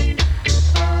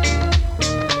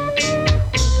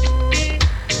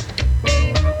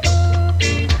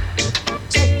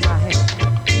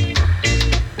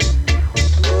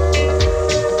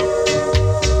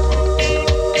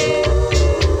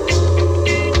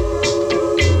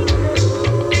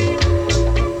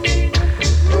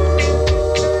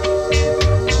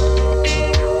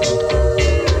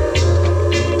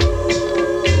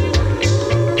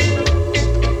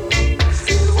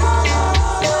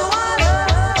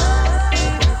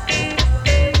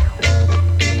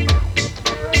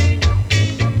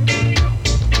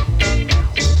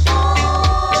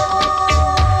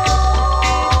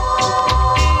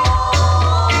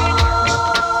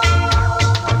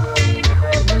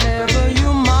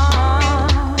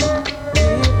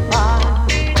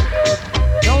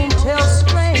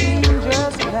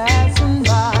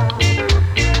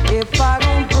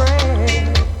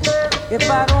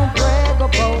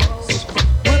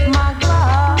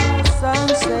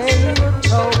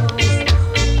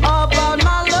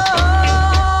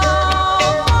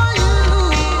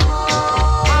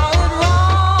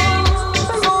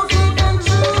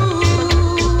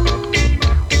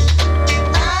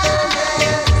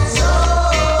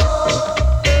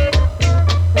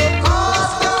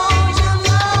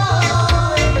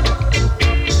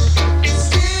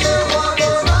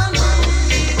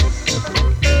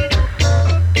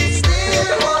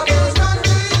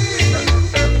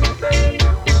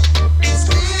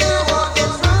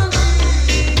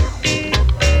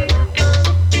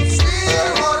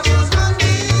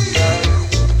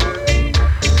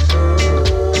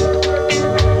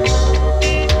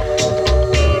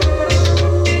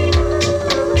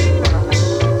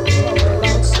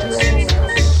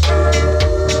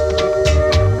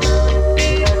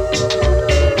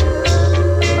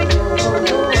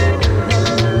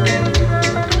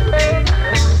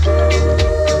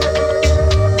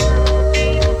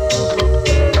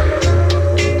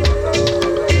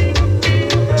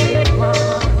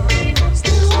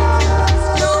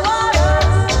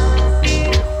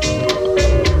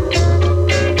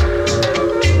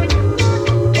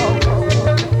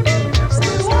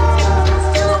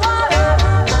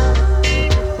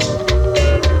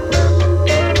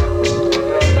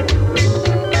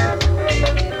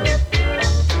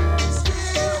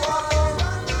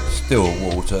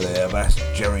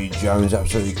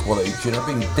 Absolutely quality tune. I've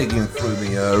been digging through the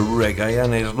reggae,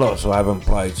 and there's lots I haven't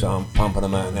played, so I'm pumping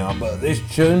them out now. But this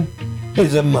tune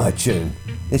is a my tune.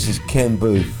 This is Ken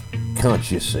Booth,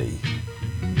 Can't You See?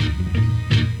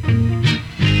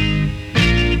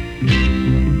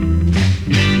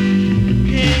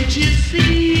 Can't you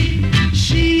see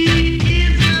she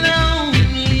is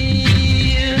lonely?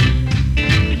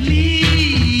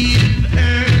 Leave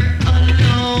her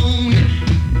alone.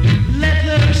 Let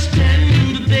her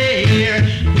stand there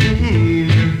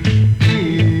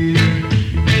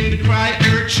and cry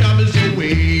her troubles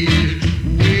away,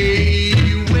 way,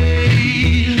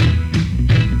 way.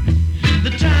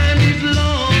 The time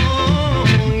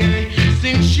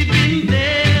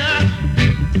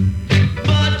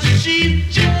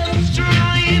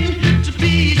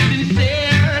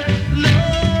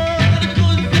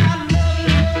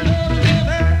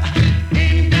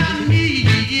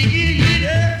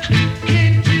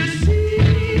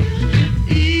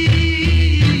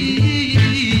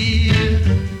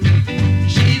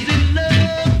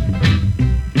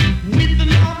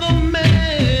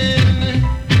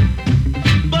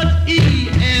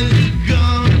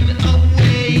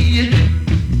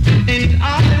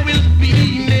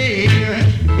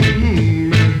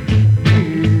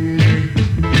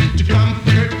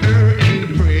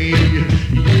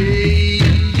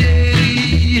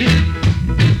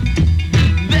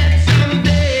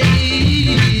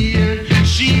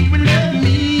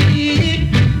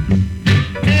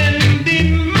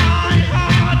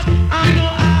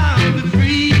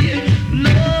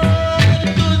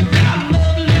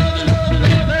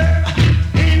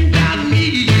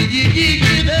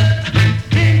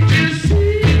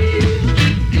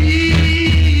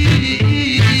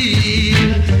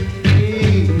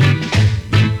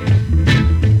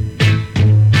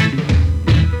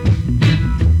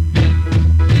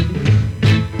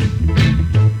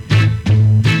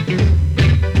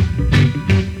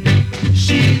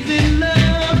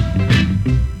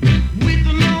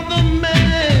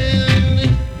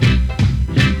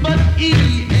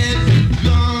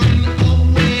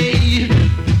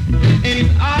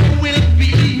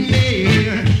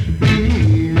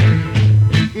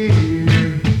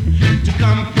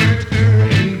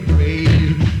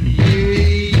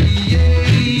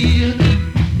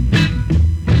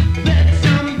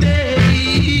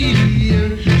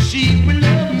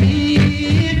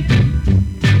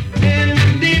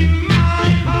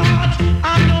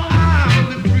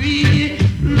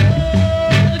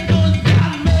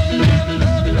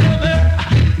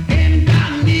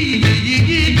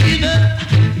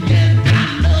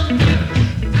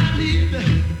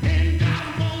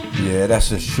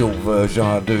That's a short version.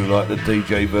 I do like the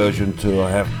DJ version too.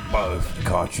 I have both.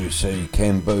 Can't you see?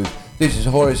 Ken Booth. This is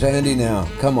Horace Handy now.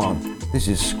 Come on. This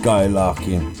is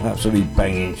Skylarking. Absolutely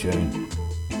banging tune.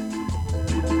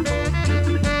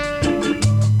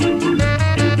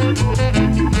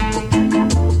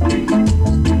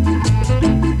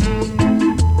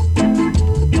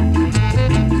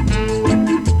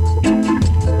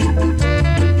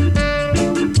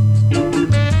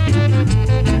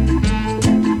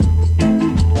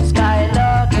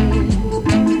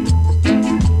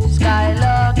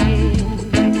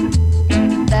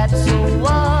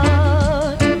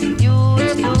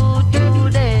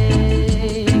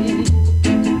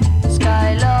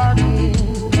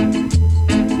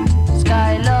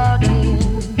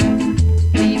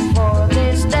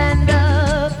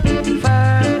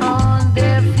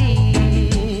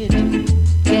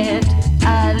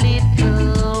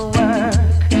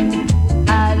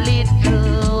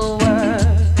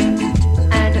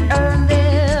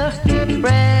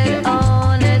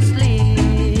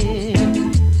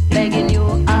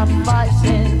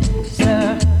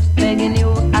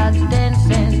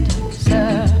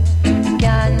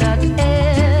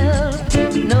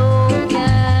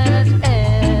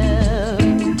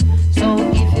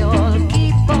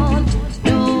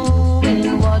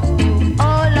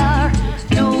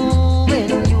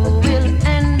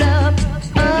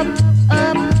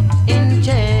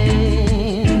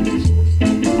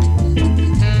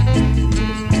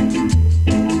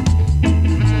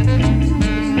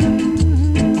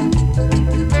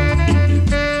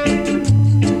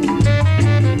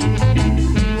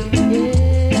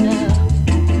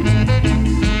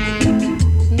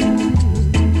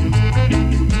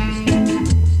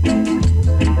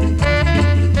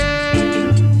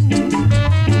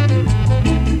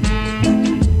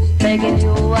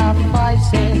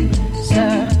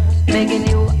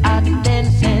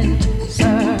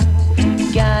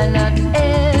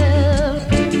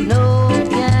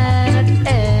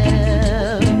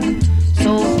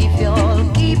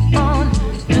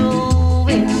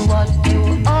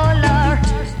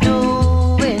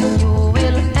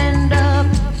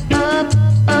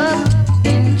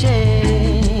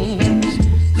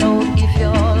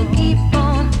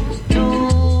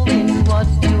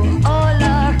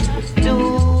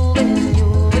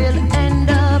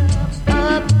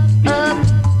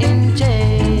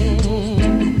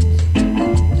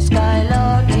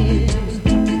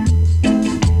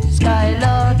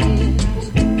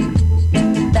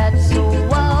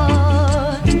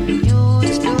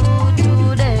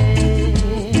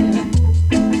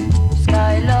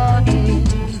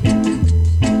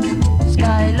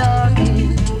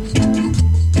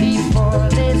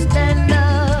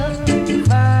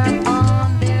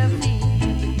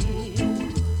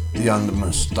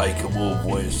 Unmistakable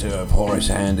voice there of Horace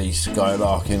Handy,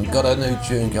 Skylarking. Got a new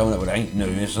tune coming up, it ain't new,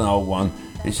 it's an old one.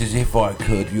 This is If I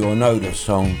Could. You'll know the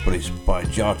song, but it's by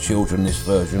Jar Children, this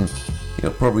version.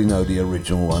 You'll probably know the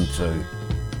original one too.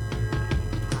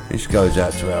 This goes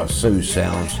out to our Sue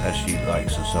Sounds as she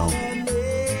likes the song.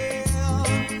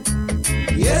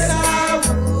 Yes, I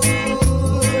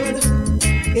would.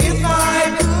 If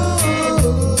I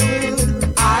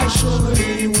could, I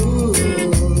surely would.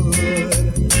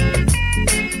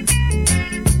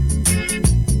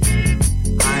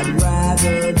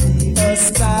 A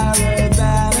sparrow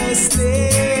than a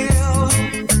snail.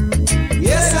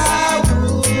 Yes, I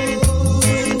would.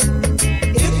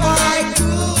 If I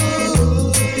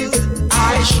could,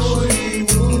 I surely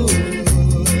would.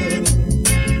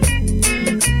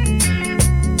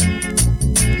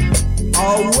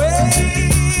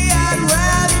 Away, I'd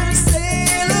rather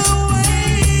sail away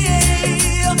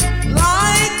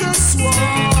like a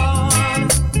swan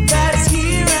that's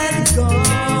here and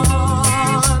gone.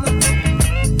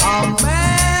 A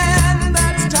man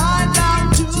that's tied down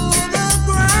to the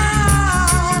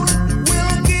ground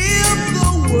will give the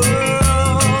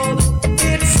world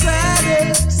its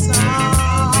saddest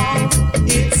sound,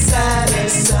 its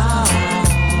saddest sound.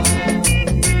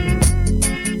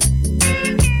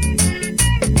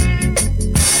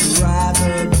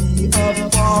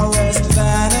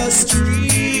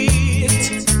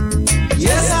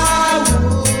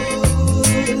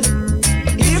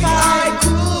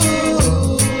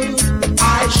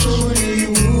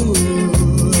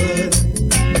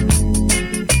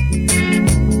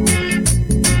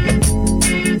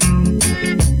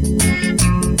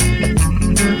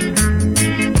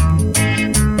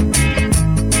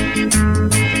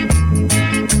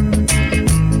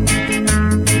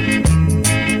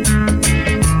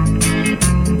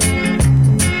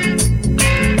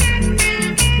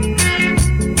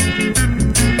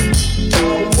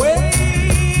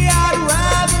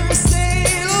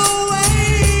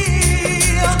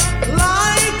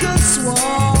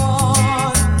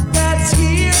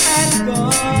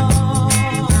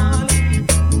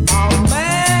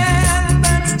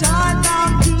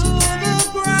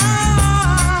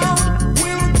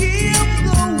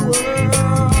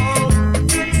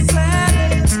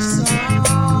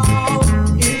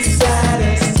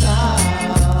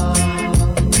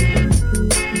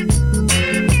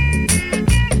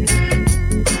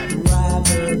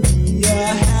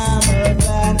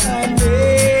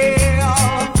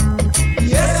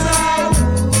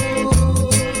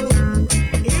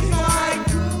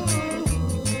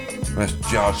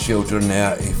 children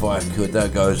now, if I could.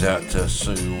 That goes out to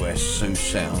Sue West, Sue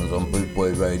Sounds on Boot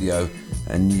Boy Radio.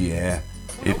 And yeah,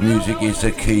 if music is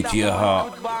the key to your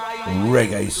heart,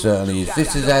 reggae certainly is.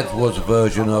 This is Adwood's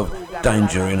version of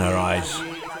Danger in Her Eyes.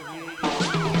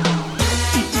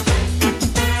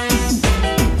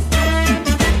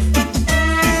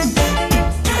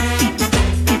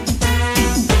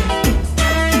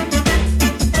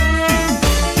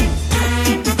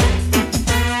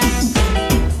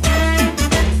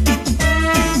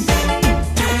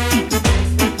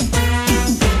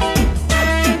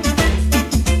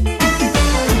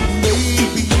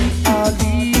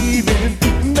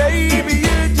 Maybe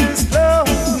you just love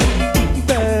me,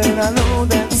 but I know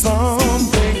that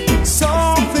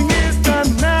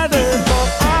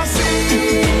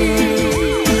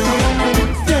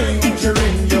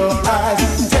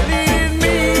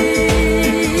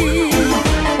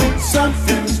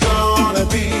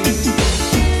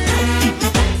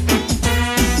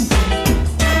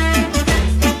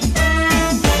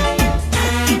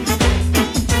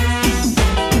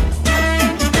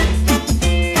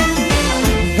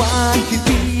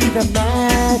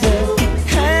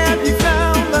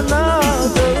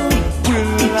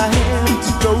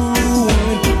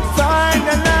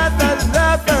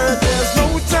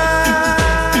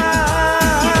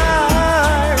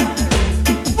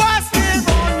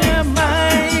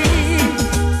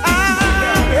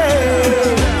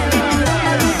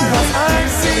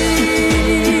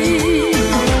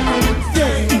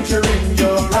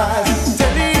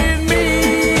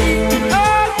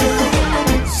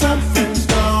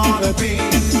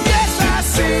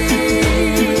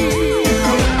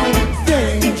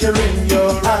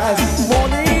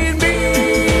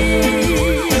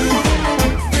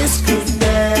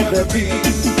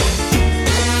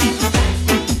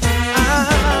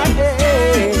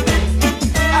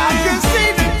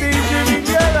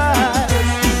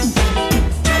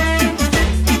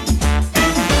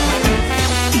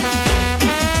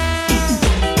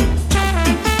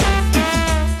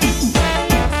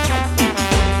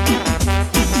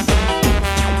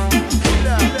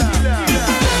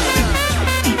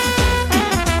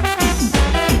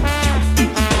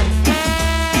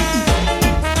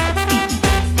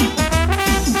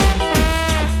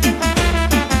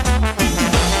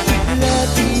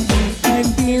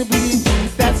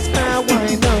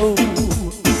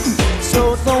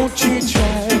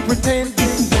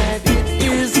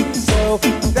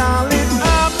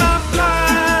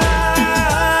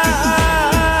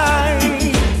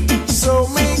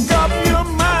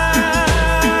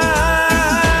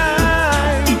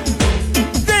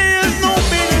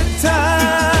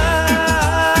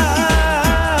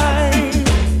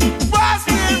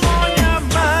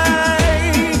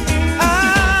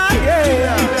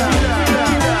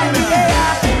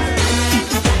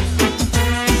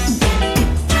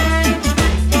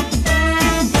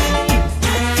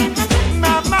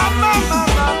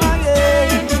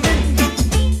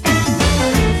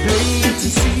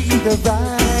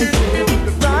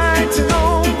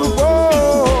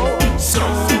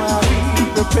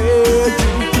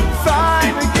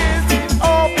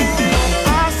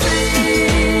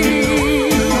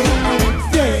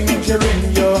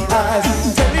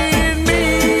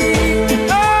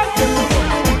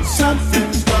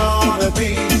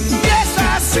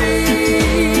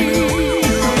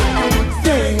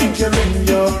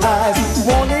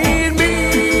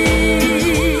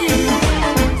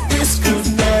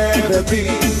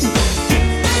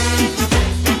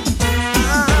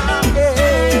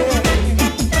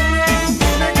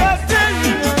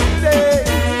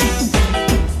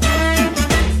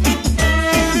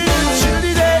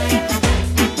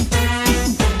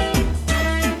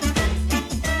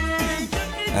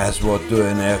Aswad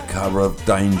doing their cover of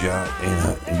Danger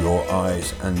in Your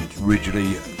Eyes, and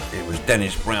originally it was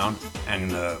Dennis Brown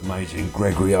and the amazing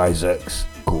Gregory Isaacs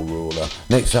called Ruler.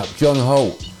 Next up, John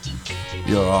Holt,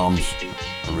 Your Arms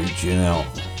Are Reaching Out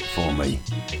For Me.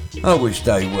 I wish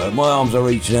they were. My arms are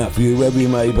reaching out for you wherever you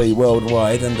may be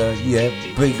worldwide, and yeah,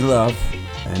 big love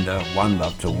and one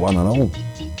love to one and all.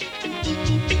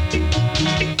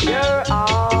 Your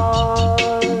arms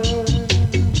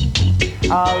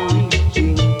are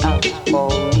reaching out for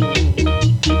me,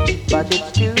 but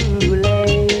it's too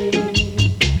late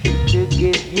to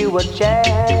give you a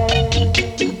chance,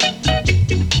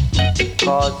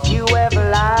 'cause you have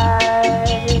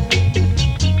lied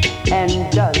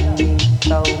and done me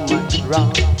so much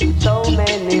wrong, so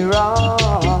many wrong,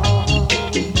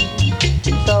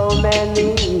 so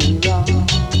many wrong.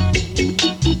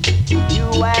 You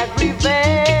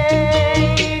aggravate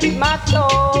my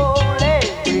soul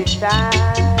every time.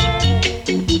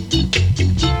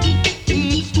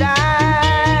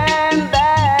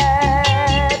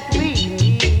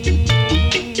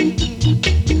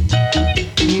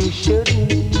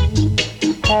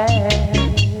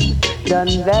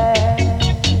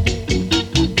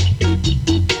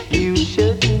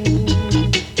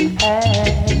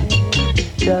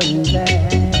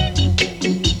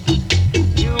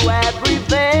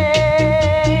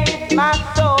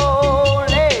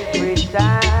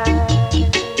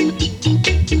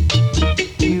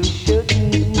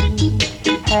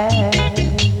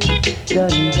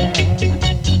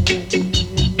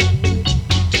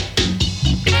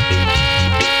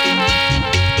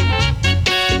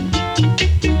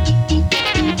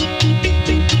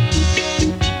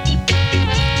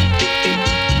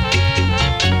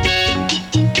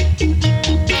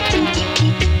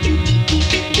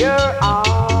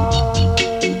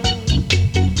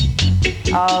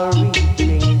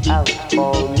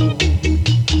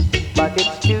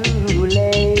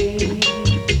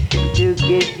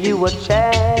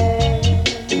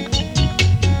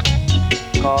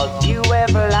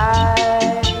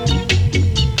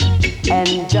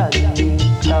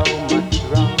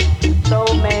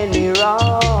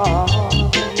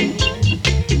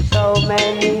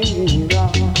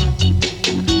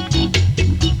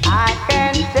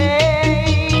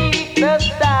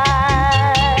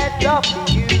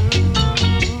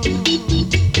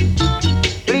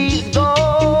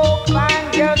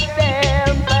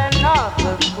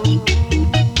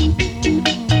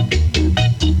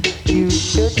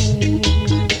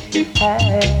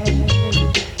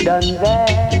 done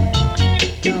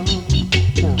that.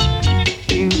 No,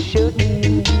 you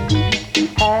shouldn't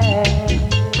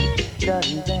have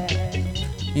done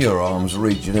that. Your arms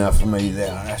reaching out for me there.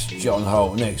 That's John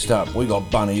Holt. Next up, we got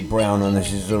Bunny Brown, and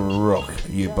this is a rock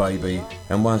you baby.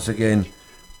 And once again,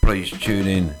 please tune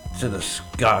in to the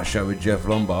Ska Show with Jeff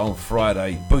Lombard on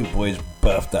Friday, Boot Boy's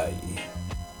birthday.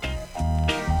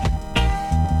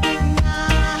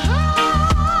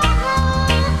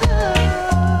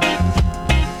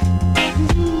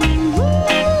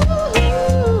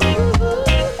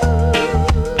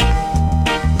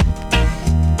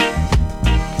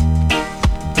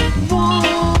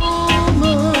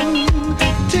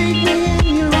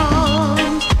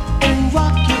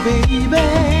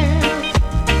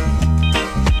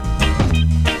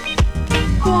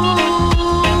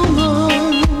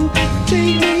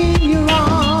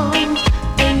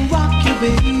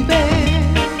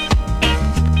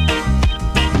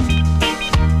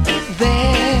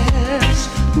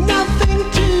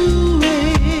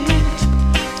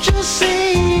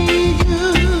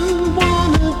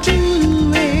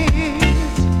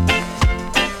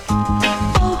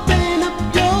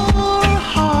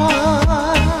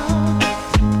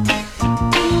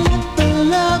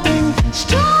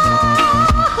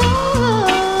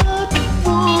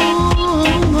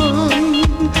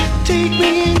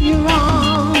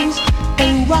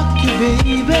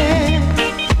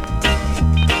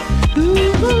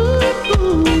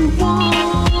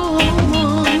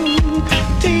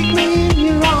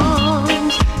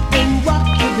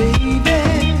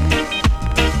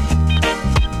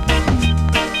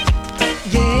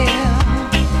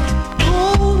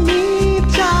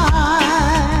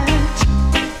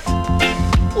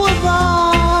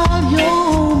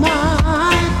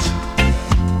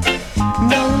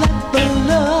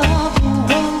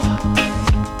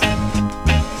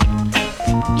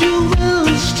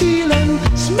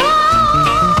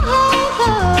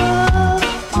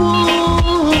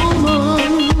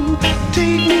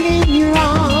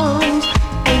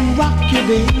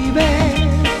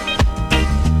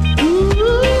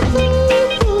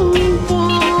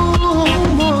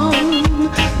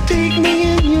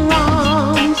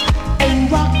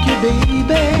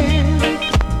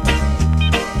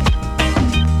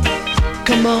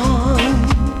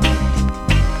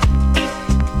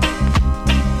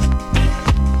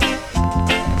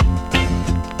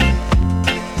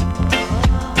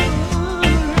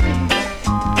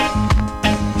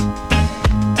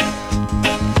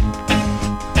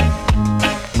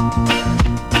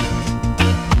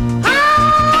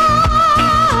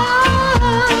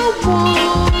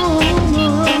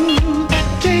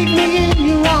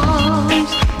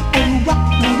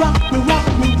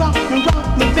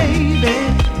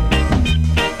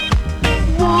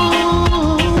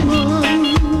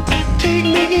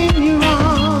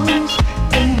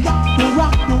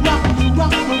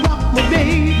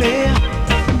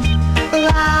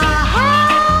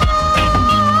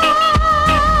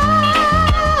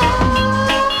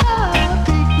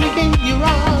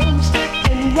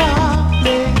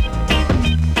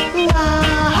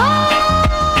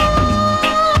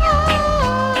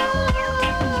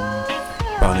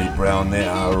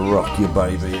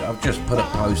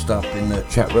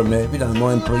 Chat room there. If you don't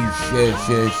mind, please share.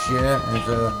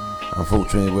 As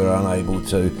unfortunately we're unable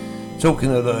to. Talking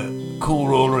to the cool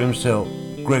ruler himself,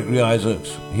 Gregory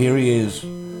Isaacs. Here he is,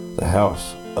 the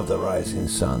House of the Rising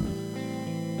Sun.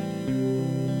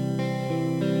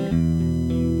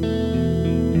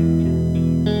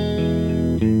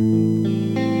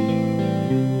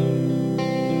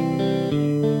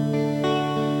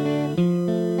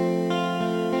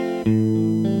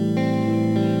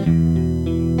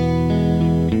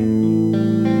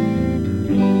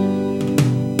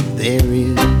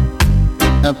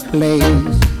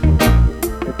 Place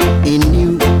in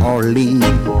New Orleans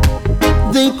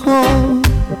they call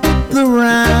the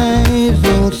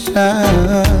Rising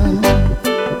Sun.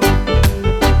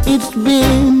 It's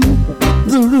been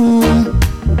the ruin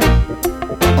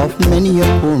of many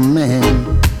a poor man,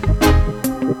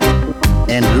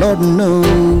 and Lord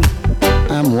knows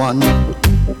I'm one.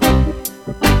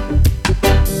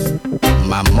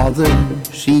 My mother,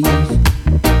 she's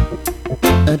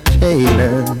a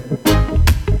tailor.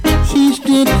 She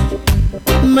stitched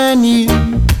my new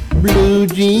blue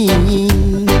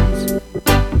jeans.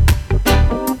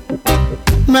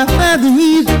 My father,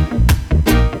 he's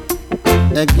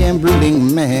a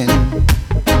gambling man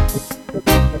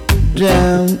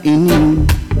down in New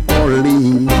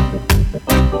Orleans.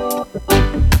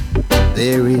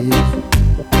 There is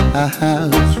a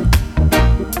house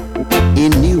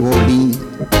in New Orleans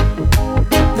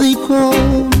they call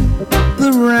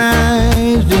the Rising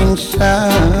rising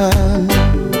sun.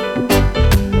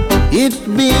 It's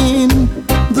been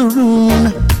the ruin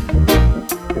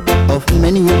of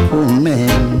many a poor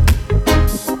man,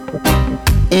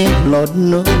 and Lord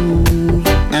knows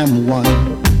I'm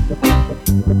one.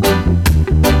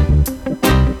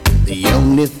 The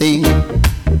only thing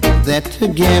that a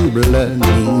gambler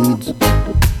needs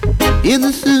is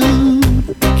a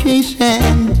suitcase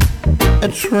and a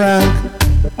trunk.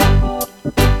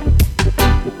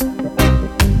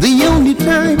 The only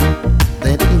time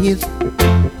that he is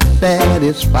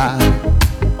satisfied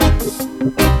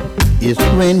is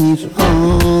when he's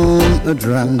on a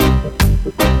drunk.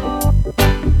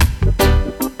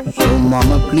 So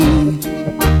mama, please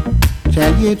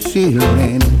tell your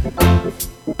children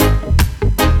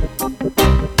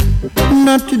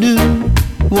not to do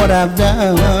what I've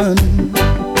done.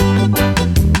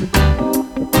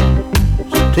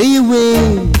 Stay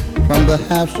away from the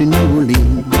house in New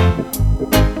Orleans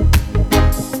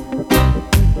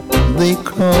they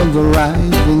call the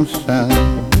rising sun.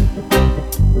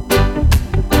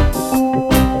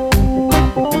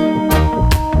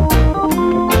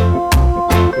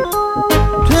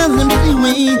 Tell them stay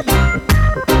away.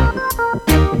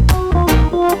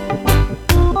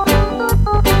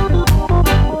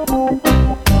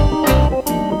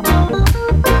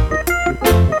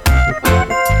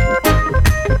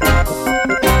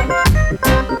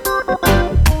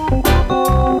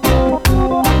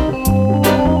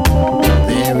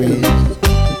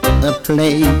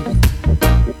 Place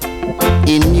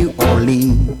in New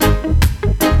Orleans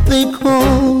they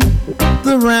call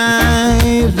the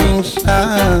rising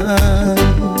sun.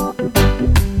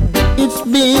 It's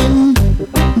been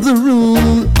the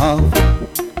ruin of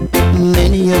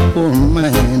many a poor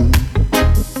man,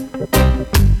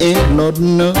 and Lord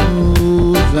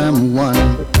knows I'm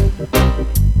one.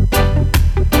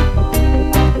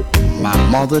 My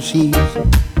mother, she's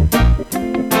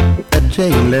a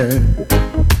tailor.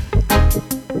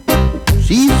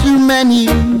 She's too many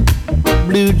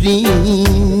blue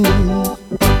jeans.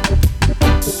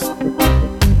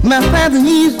 My father,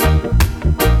 he's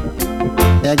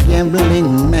a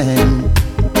gambling man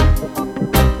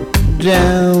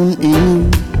down in New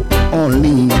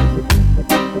Orleans.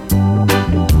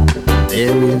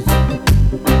 There is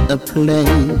a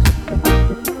place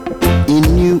in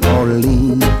New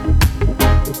Orleans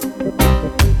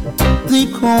they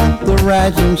call the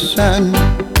rising sun.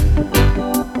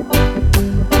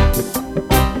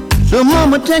 So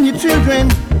mama, tell your children,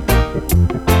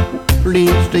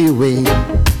 please stay away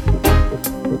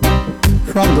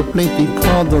from the place they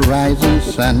call the rising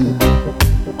sun.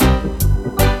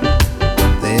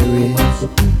 There is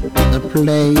a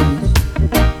place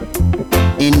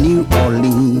in New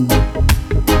Orleans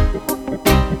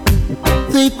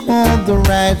they call the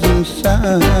rising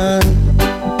sun.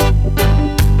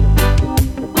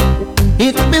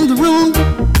 It's been the ruin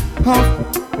of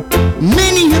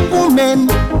many a poor man,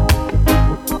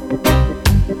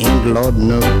 and Lord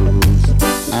knows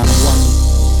I'm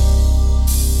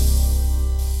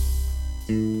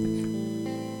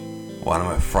One of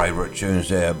my favourite tunes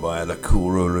there by the cool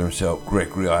ruler himself,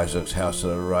 Gregory Isaacs, House of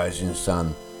the Rising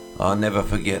Sun. I'll never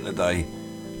forget the day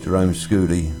Jerome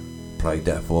Scoody played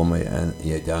that for me, and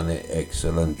you done it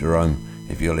excellent, Jerome,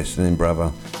 if you're listening,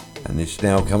 brother. And it's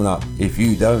now coming up. If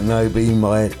you don't know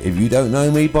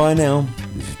me by now,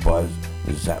 this is by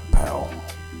Zap Powell.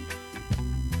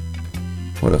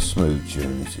 What a smooth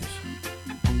tune this is.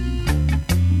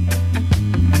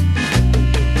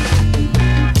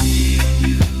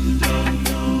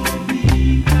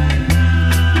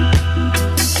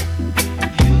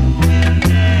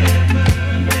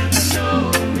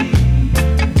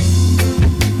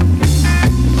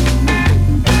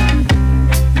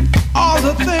 All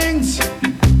the things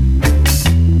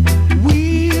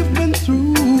we've been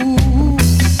through,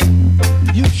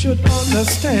 you should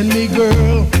understand me,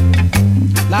 girl,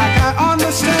 like I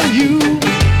understand you.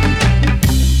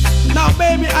 Now,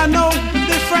 baby, I know the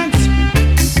difference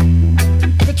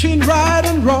between right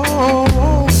and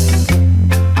wrong.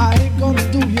 I ain't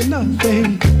gonna do you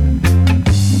nothing.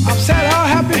 I've set our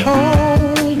happy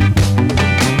home.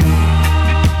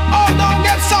 Oh, don't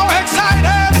get so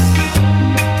excited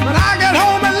when I get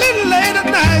home a little late at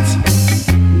night,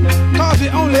 'cause we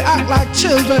only act like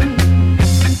children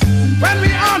when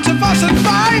we aren't to fuss and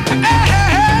fight. Hey, hey,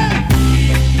 hey.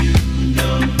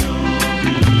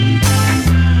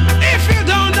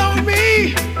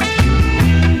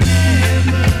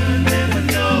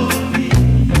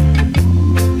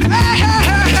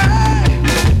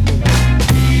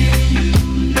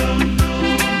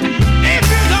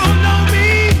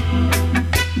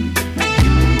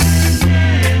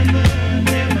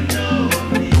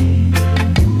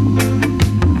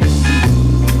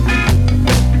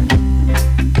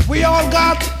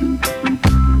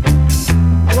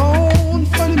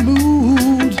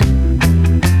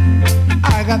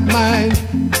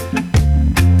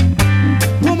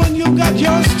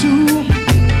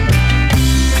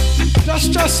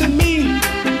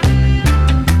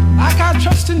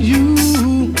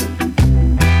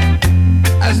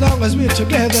 we're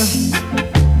together.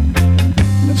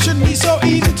 It shouldn't be so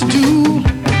easy to do.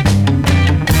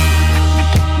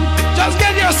 Just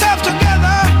get yourself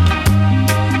together,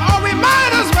 or we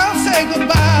might as well say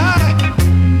goodbye.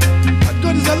 What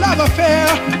good is a love affair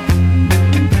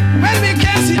when we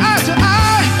can't see eye to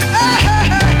eye? Hey, hey,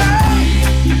 hey, hey.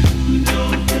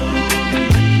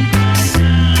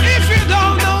 If you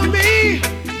don't know me,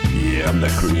 yeah, I'm the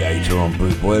creator on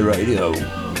Boot Boy Radio.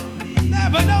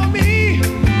 Never know me.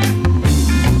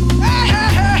 Hey, hey,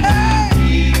 hey, hey.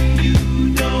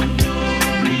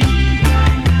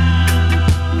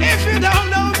 If you don't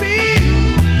know me,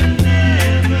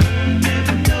 never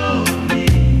know me.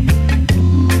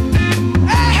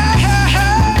 Hey, hey, hey,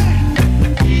 hey.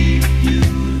 If you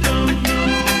don't know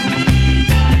me,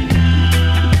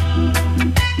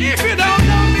 if you don't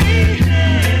know me,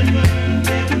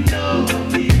 never know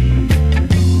me.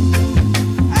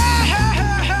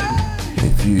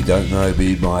 If you don't know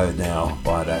me by now,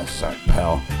 by that sack,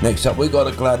 pal. Next up, we got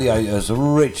the Gladiators,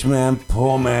 Rich Man,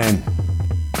 Poor Man.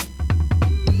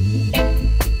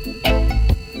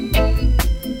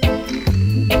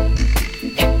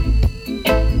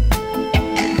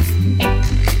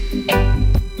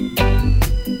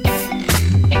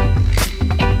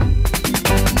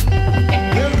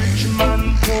 The rich man,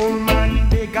 poor man,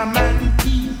 beggar man,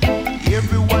 thief.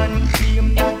 Everyone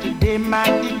claim that they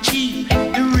might be cheap.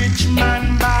 The rich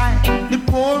man buy the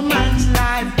poor man's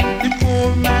life. The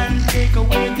poor man take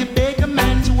away the beggar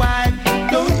man's wife.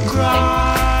 Don't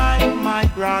cry, my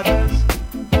brothers.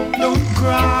 Don't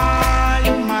cry,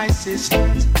 my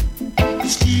sisters.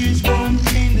 These tears won't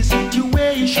change the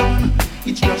situation.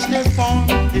 It's just a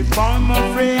form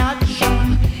of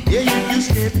reaction. Yeah, if you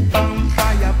step on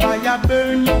fire, fire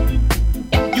burn you.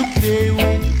 You play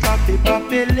with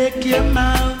puppy, lick your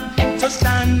mouth. So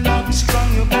stand up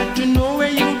strong, you got to know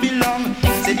where you belong.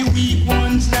 Say the weak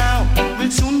ones now will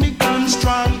soon become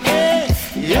strong. Hey,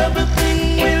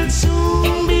 everything will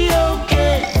soon be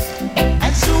okay.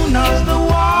 As soon as the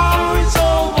war is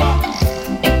over,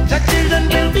 the children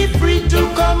will be free to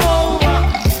come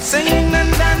over. Singing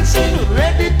and dancing,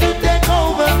 ready to take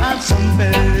over. Have some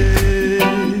faith,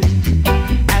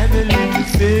 have a little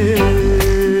faith.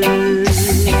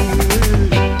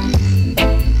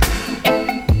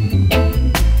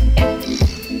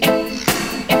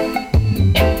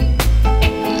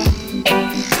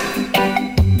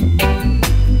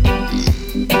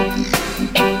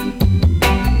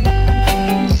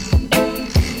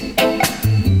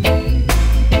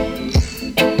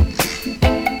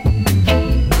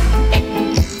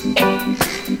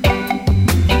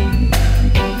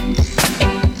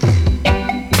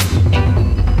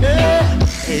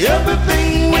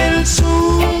 Everything will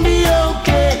soon be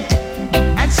okay.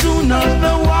 As soon as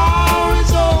the war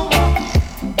is over,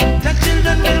 the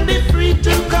children will be free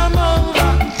to come over.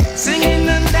 Singing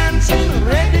and dancing,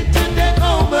 ready to take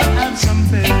over. Have some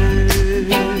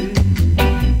faith,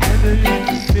 have a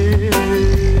little faith.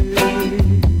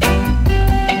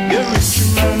 You're rich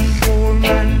man, poor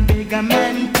man, bigger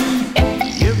man, thief.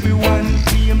 Everyone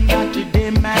claim that they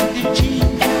might be cheap.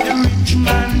 The rich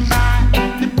man buy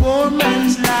the poor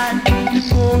man's life. The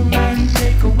poor man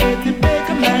take away the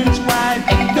beggar man's wife.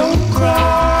 Don't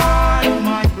cry,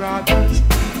 my brothers.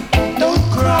 Don't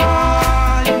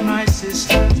cry, my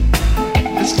sisters.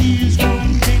 The steels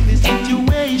won't change the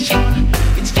situation.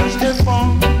 It's just a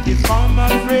form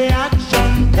of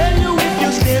reaction. Tell you if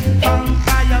you step on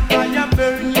fire, fire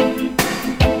burn you.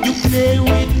 You play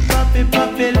with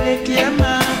puppy, lick your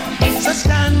mouth. So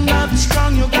stand up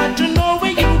strong, you got to know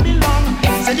where you belong.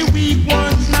 Say the weak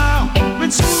ones now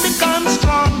will soon become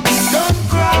strong. Don't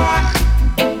cry,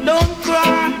 don't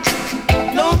cry,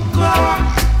 don't cry,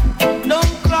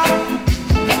 don't cry.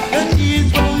 The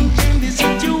tears won't change the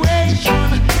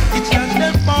situation. It's just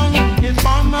a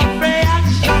form of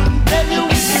reaction. Tell you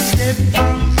if you step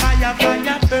on fire,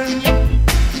 fire burn you.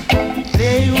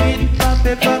 Play with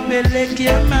puppy, lick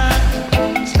your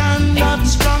mouth. Stand up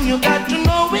strong, you got to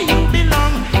know where you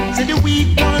belong. Say the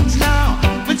weak ones now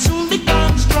will soon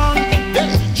become strong. The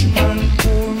rich man,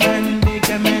 poor man,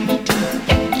 beggar man,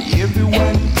 thief.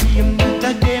 Everyone claim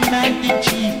that they might be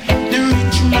cheap. The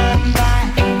rich man buy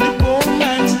the poor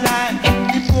man's life.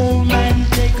 The poor man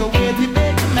take away the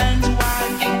beggar man's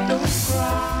wife. Don't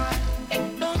cry,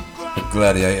 don't cry. The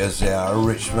Gladiators, yeah,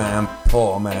 Rich Man,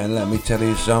 Poor Man. Let me tell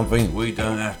you something, we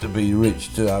don't have to be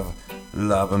rich to have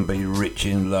love and be rich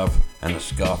in love. And the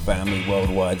Scar family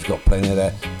worldwide's got plenty of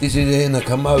that. This is in the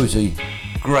Kamosi.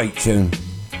 Great tune.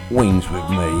 Wings with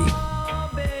me.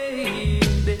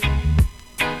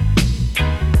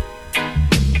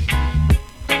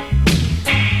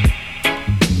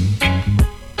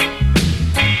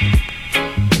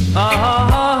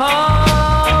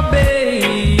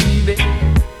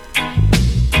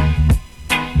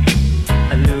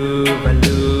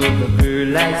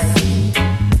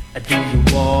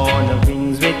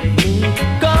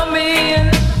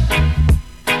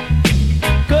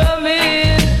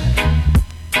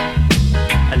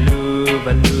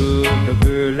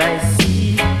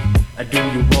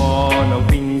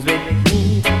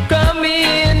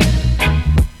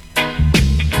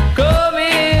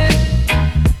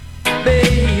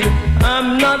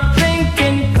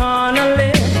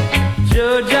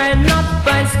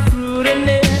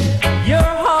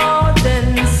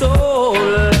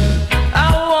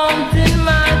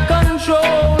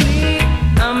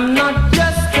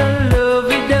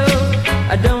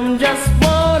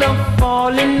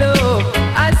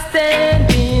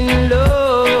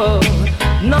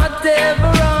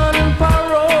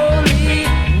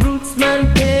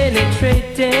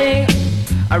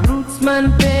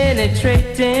 man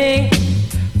penetrating.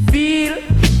 Feel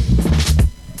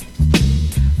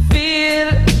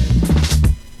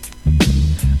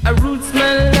a roots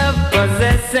man love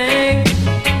possessing.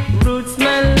 Roots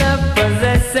man love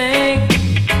possessing.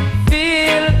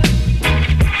 Feel,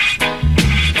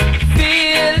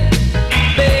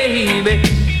 baby.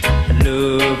 I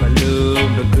love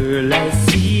the girl I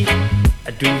see.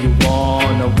 Do you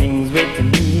wanna wings with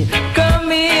me?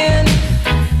 Come in.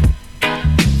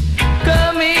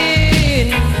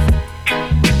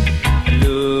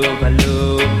 I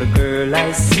love the girl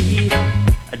I see.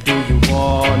 Do you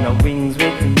wanna wings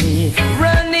with me?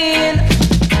 Run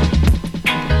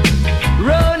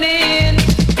in,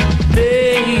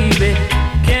 baby.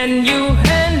 Can you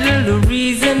handle the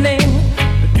reasoning?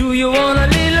 Do you want a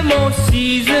little more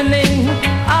seasoning?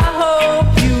 I hope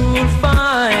you'll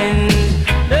find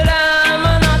that I'm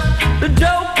not the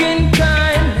joking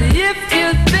kind. If you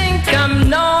think I'm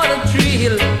not a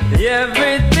thrill,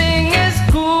 everything is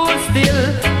cool still.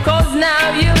 Cause now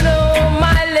you know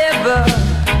my level.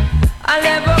 I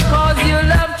never cause you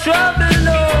love trouble,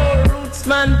 no. Roots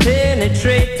man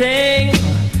penetrating.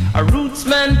 A roots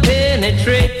man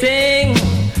penetrating.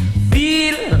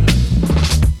 Feel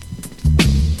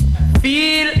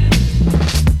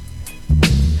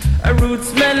a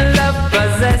roots man love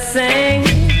possessing.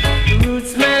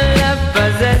 Roots man love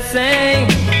possessing.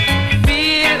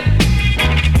 Feel,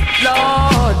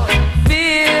 Lord,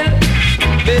 feel,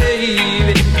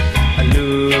 baby. I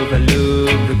love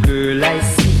the girl I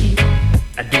see.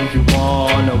 Do you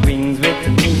wanna wings with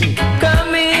me?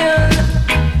 Come in.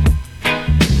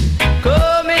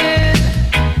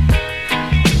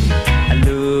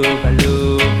 I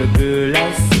love the girl I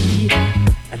see.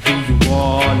 Do you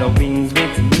wanna wings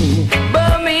with me?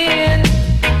 Bum in,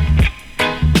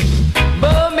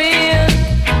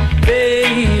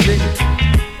 baby.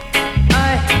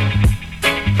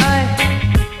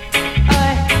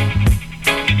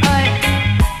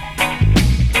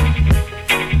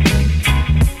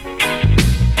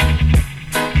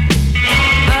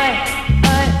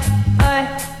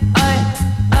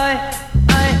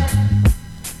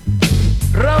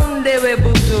 Round the way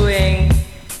butuing.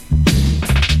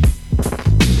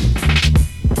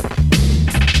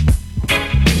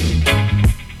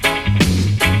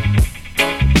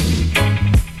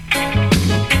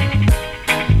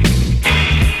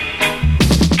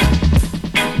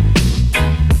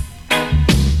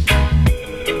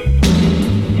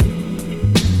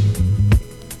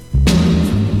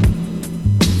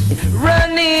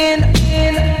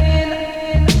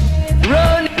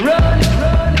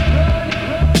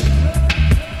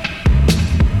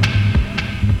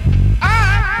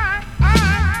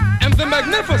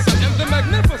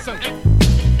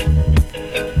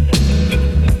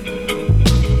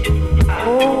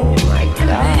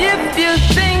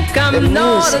 I'm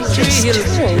not a thrill.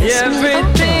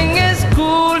 Everything is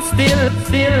cool still.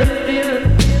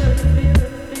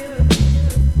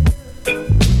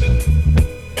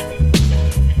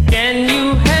 Can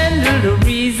you handle the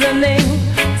reasoning?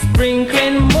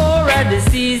 Sprinkling more of the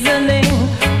seasoning.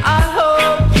 I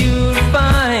hope you'll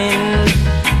find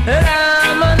that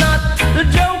I'm not the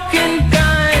joking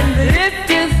kind. If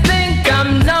you think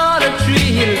I'm not a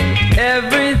thrill,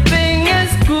 everything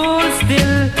is cool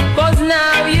still. Cause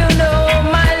now you know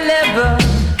my level.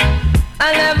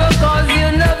 I never cause you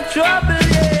enough trouble,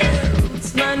 yeah.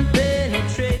 Roots man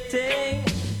penetrating.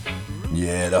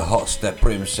 Yeah, the hot stepper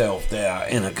himself there,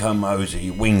 Inaka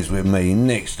Mosey, Wings With Me.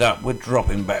 Next up, we're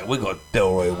dropping back. We got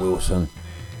Delroy Wilson.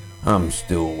 I'm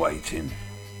still waiting.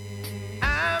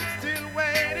 I'm still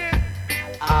waiting.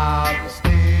 I'm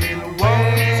still waiting.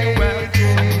 Won't you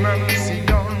have mercy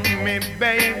on me,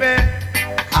 baby?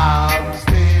 I'm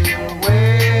still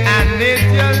waiting. I need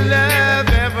your love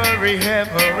every day.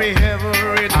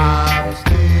 I'm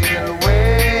still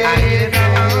waiting. I need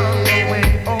on the way,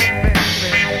 oh baby.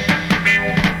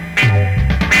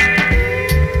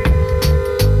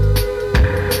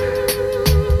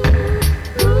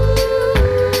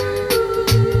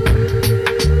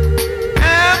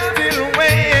 I'm still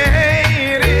waiting.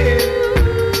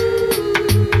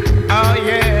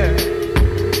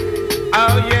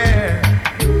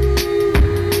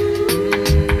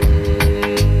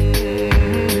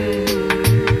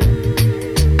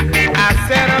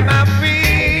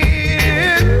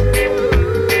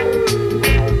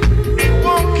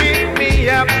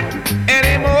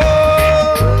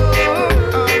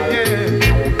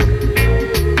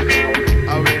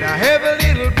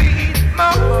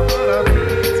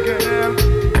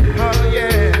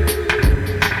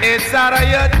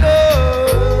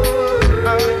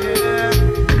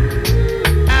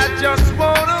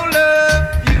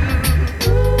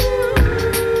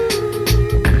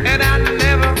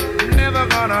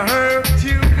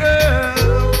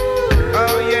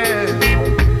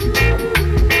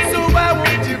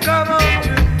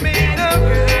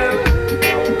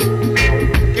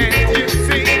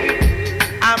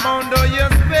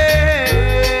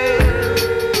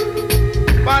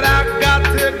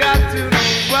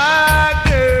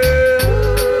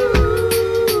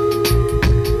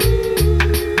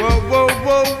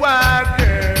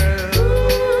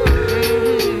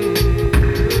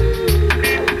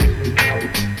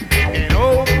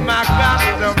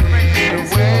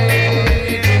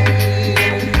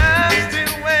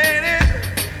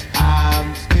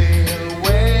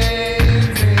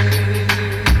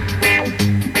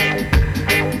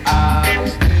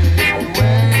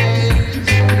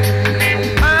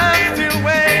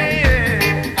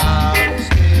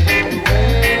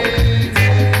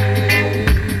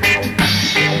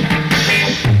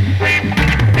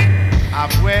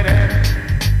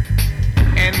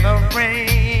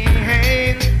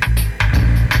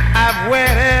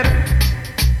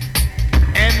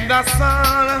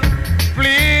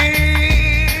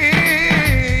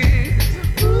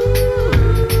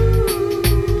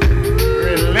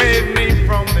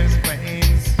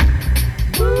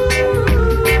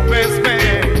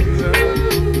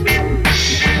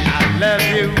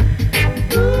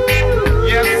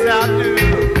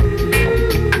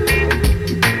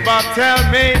 tell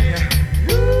me,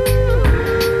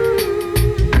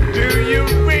 do you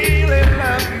really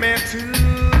love me too?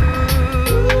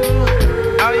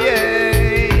 Oh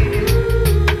yeah,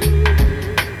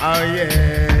 oh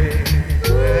yeah,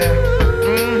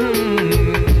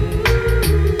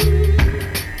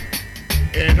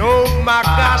 And oh my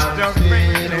gosh, just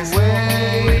bring this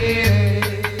away.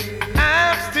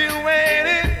 I'm still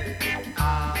waiting.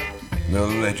 The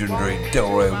legendary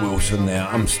Delroy Wilson there.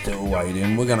 I'm still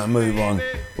waiting. We're gonna move on.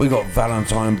 We got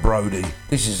Valentine Brody.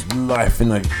 This is Life in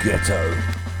the Ghetto.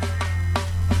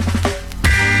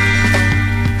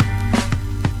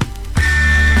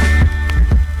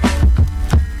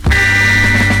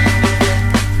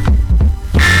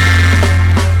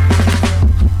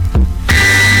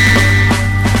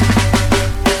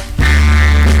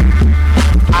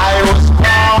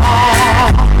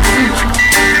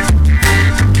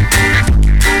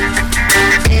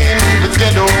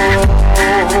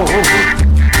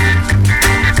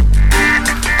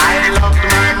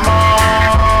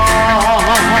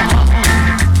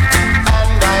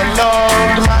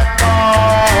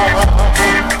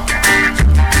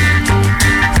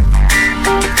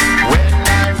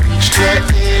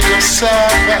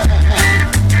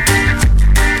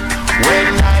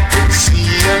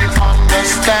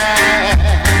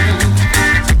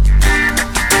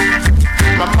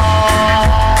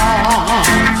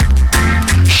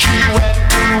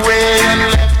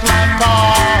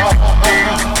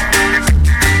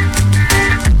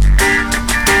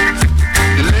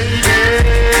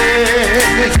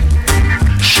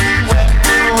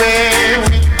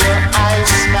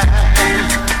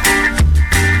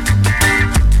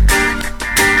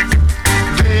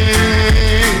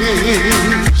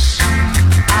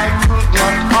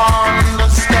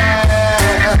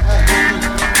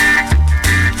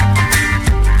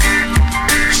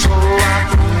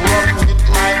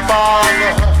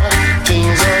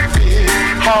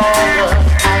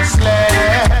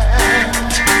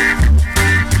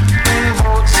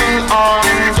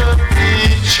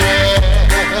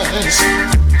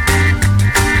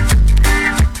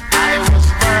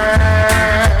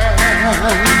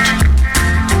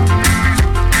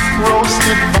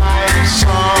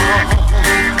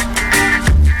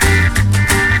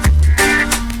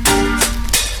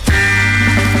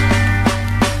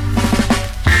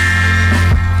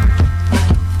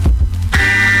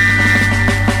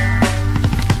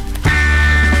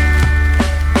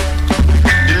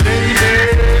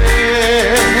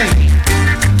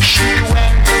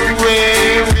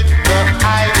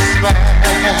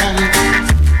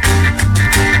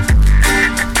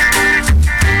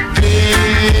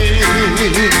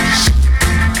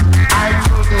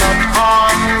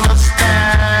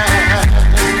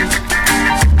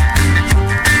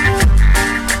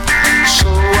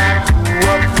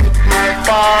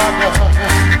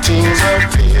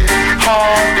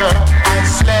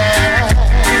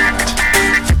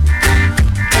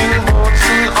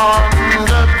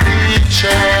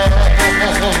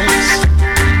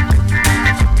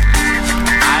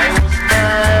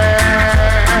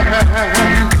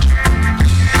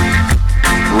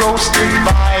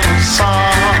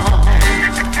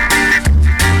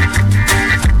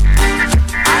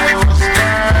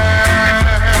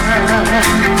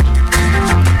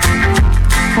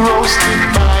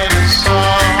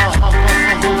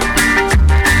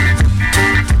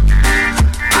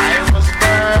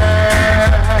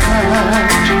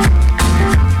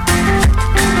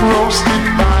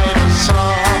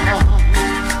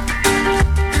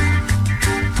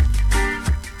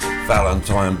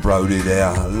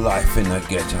 In the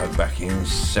Ghetto back in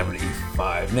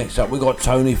 75. Next up we got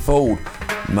Tony Ford.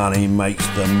 Money makes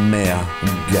the mayor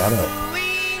get up.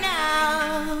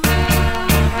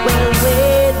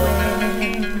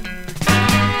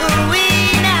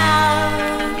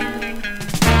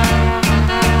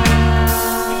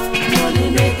 Money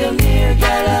make the mayor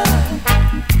get up.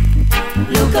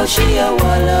 Look how she a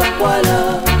wallop,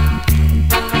 wallop.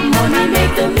 Money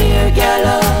make the mayor get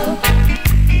up.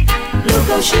 Look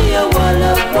how she a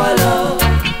wallop, wallop.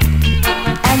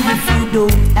 And if you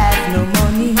don't have no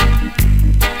money,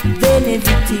 then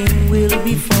everything will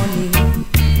be funny.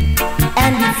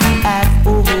 And if you have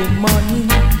over money,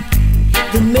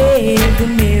 the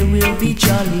mayor will be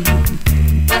jolly.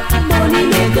 Money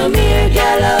make the mayor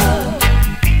gallop.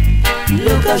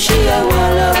 Look how she a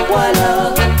wallop,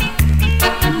 wallop.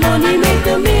 Money make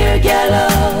the mayor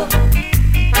gallop.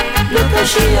 Look how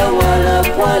she a wallop,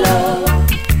 wallop.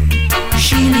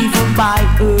 She'll even buy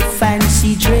her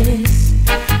fancy dress,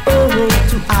 oh,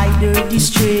 to hide her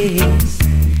distress.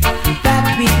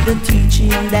 Back with the teaching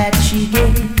that she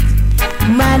gets,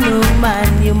 Man, oh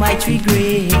man, you might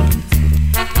regret.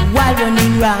 While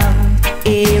running round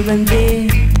here and there,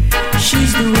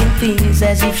 she's doing things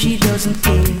as if she doesn't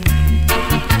care.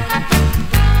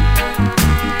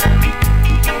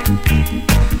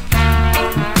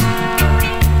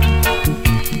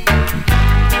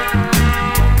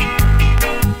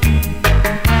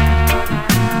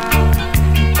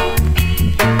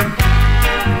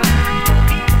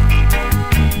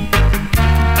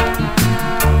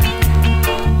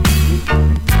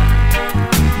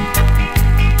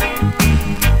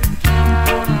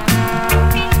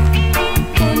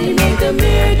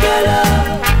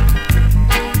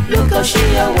 She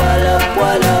a wallop,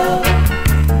 wallop.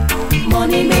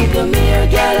 Money make a mere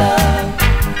gala.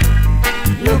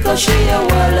 Look how she a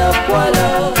wallop,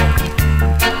 wallop.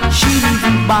 She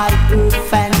even buy her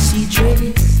fancy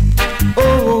dress,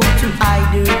 oh, to hide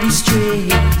her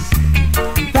distress.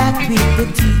 Back with the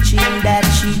teaching that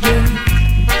she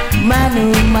gave. Man,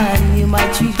 oh man, you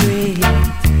might regret.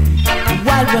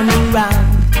 While running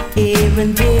round here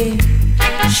and there,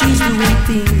 she's doing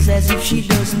things as if she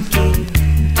doesn't care.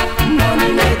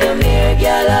 Money make a mere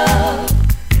gala.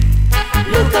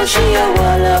 Look how she a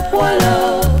wallop,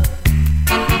 wallop.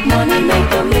 Money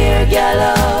make a mere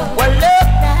gala. Wallop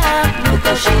now. Look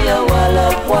how she a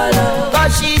wallop, wallop.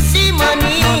 Cause she see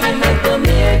money. Money make a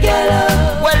mere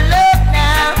gala. Wallop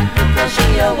now. Look how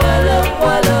she a wallop,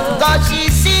 wallop. Cause she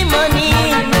see money.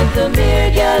 Money make a mere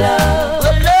gala.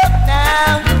 Wallop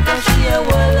now. Look how she a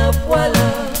wallop,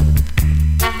 wallop.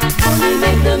 Money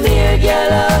make a mere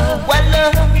gala.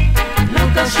 Wallop.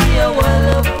 Cause she a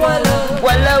walla, walla,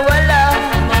 walla, walla.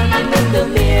 Money make the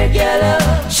mere gala.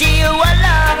 She a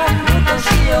walla. Cause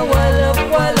she a walla,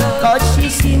 walla. Cause she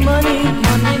see money.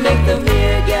 Money make the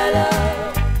mere gala.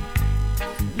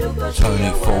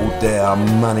 Tony Ford there,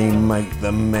 Money Make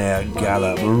the Mere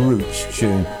Gala, Roots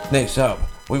tune. Next up,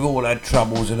 we've all had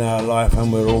troubles in our life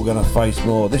and we're all going to face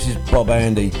more. This is Bob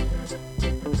Andy,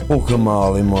 Walk a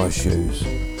Mile in My Shoes.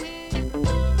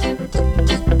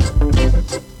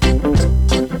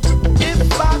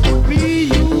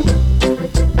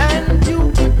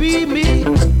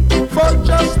 For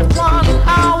just 1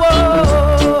 hour,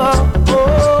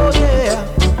 oh yeah.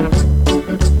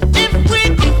 If we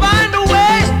could find a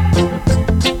way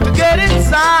to get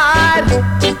inside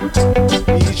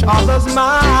each other's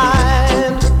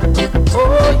mind,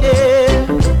 oh yeah.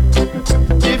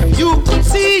 If you could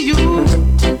see you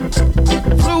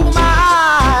through my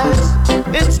eyes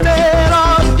instead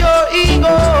of your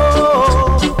ego,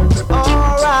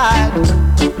 alright.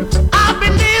 I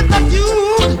believe that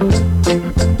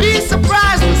you'd be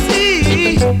surprised to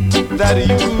see that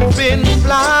you've been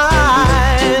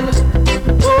blind.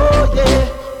 Oh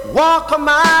yeah, walk a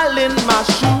mile in my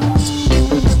shoes.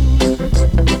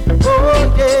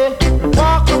 Oh yeah,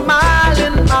 walk a mile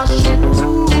in my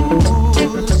shoes.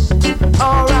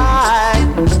 Alright.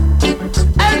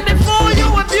 And before you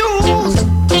abuse,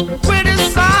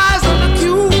 criticize and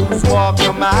accuse, walk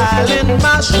a mile in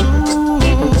my shoes.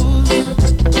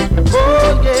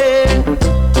 Oh yeah.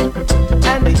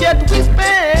 And yet we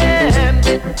spend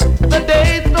the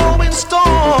days throwing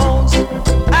stones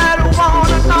at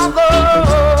one another.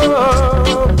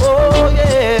 Oh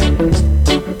yeah.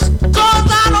 'Cause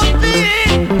I don't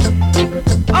think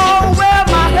I'll wear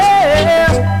my hair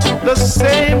the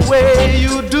same way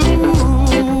you do.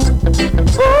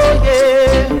 Oh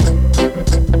yeah.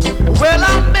 Well,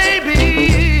 I may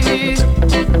be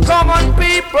common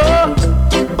people,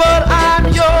 but I'm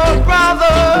your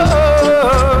brother.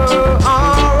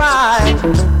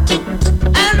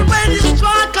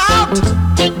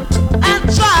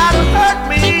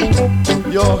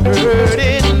 You're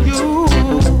hurting you.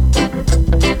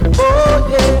 Oh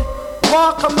yeah,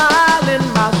 walk a mile in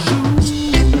my shoes.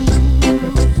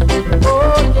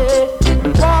 Oh yeah,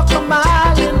 walk a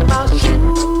mile in my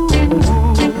shoes.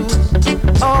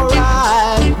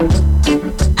 Alright.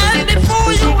 And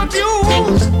before you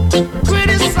abuse,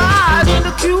 criticize and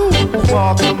accuse,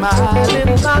 walk a mile in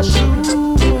my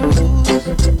shoes.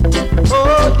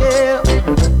 Oh yeah.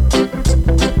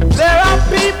 There are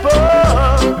people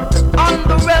on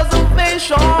the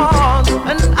reservations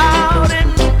and out in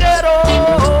the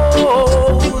ghettos,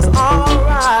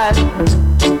 alright.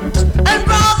 And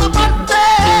brother, but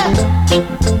there,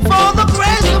 for the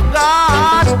grace of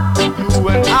God, you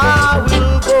and I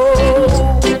will go.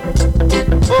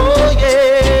 Oh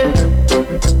yeah.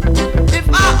 If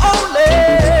I only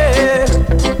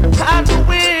had the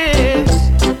wings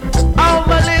of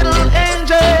a little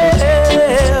angel,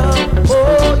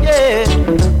 oh yeah.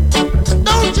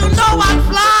 Don't you know I'd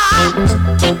fly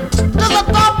to the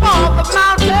top of the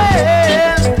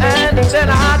mountain?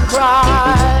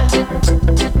 cry.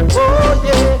 Oh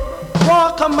yeah,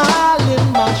 walk a mile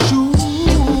in my shoes.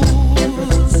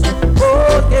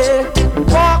 Oh yeah,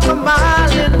 walk a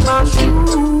mile in my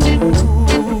shoes.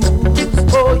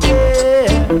 Oh yeah.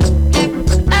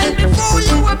 And before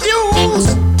you abuse,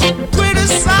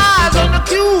 criticize and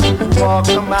accuse, walk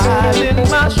a mile in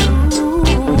my shoes.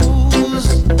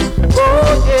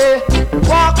 Oh yeah,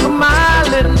 walk a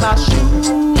mile in my shoes.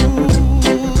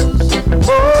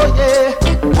 Oh yeah,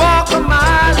 walk a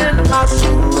mile in my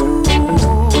shoes.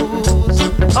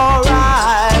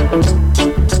 Alright.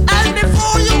 And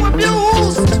before you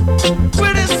abuse,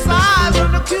 criticize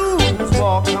and accuse,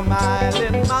 walk a mile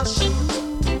in my shoes.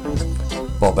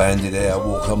 Bob Andy there,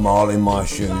 walk a mile in my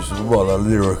shoes. What a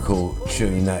lyrical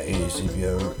tune that is. If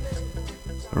you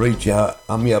reach out,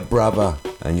 I'm your brother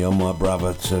and you're my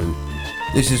brother too.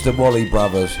 This is the Wally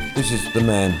Brothers. This is the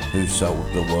man who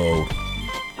sold the world.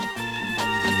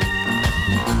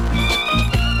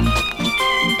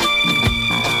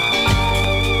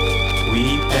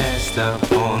 We passed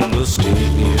up on the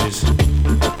stairs.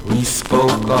 We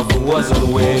spoke of who wasn't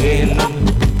when,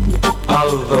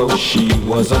 although she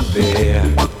wasn't there.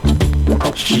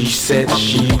 She said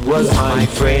she was my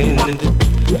friend,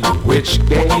 which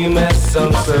came as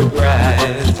some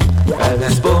surprise. As I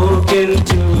spoke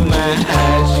into my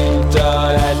eyes, she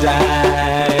thought I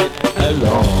died a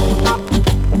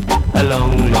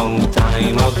long, long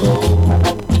time ago.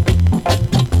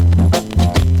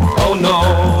 Oh no,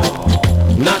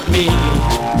 not me,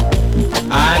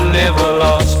 I never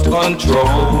lost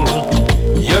control.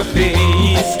 You're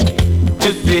face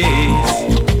to face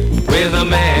with a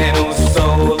man who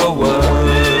sold the world.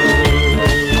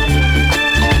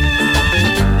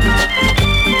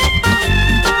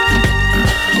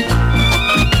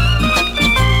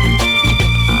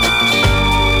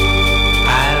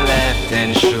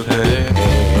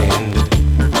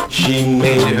 She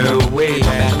made her way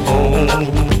back home.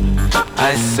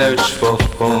 I searched for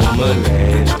former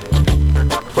land.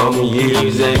 From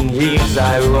years and years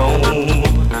I roam.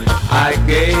 I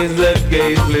gaze a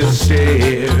gazeless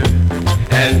stare,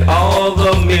 and all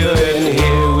the million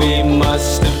here we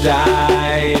must have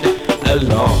died a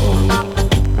long,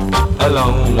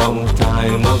 long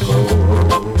time ago.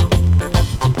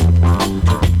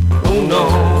 Oh no,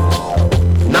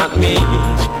 not me.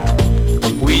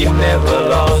 We never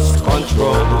lost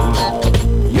control.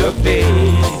 You're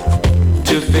face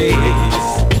to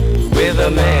face with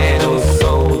a man who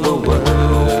sold the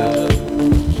world.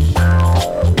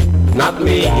 Not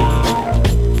me.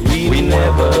 We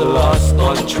never lost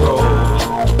control.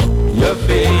 You're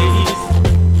face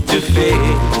to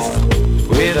face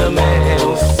with a man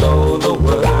who sold the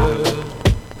world.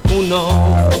 Who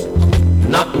knows?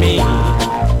 Not me.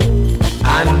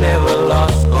 I never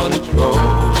lost control.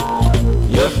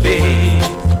 You're face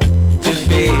to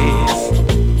face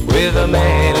with a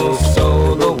man who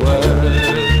sold the world.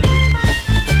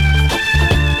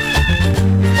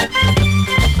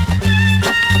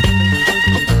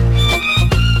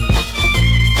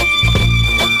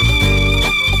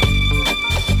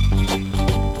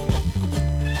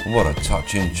 What a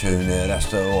touching tune there. That's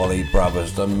the Wally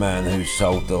Brothers, the man who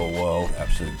sold the world.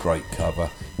 Absolute great cover.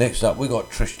 Next up we got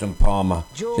Tristan Palmer.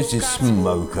 This is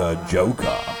Smoker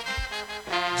Joker.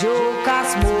 Joker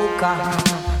smoker,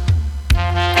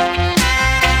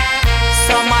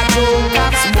 summer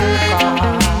joker smoker,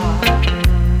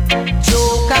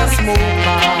 joker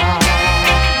smoker,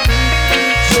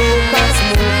 joker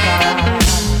smoker.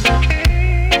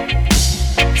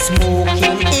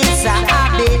 Smoking is a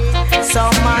habit,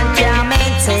 some man can't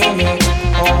maintain it.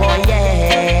 Oh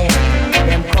yeah,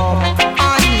 them come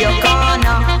on your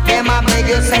corner, them a beg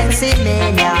you sensi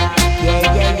mania.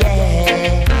 Yeah yeah yeah.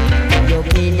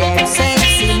 Give them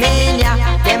sensy mania,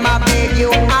 them a beg you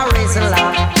a rizzler.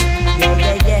 Yeah,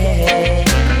 yeah,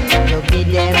 yeah. You give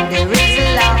them the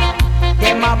rizzler,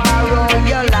 them a borrow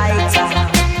your lighter.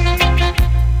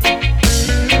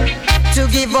 To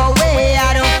give away, I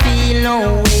don't feel no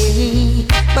way.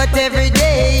 But every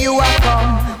day you are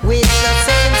come with the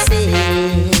sensy.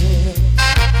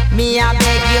 Me a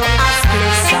beg you a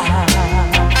split,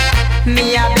 me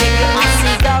a beg you a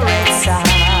cigarette, sir.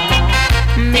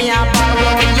 Me a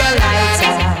borrow your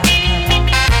lighter,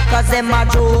 'cause them a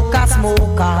joker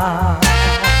smoker,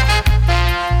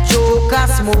 joker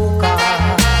smoker,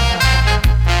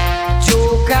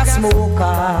 joker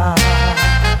smoker.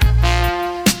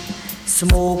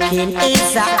 Smoking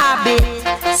is a habit,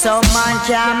 some man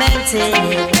can't maintain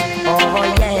it. Oh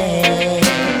yeah,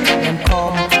 them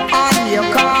come on your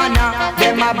corner,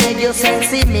 them a beg you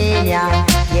sensi mania.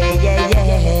 Yeah yeah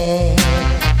yeah.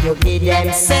 You give them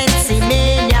sensy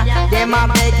mania, them a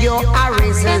beg you a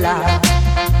rizzler.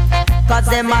 Cause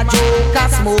them a joker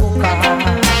smoker.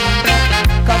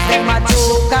 Cause them a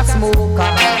joker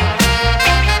smoker.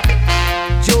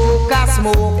 Joker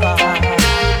smoker.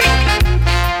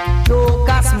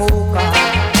 Joker smoker.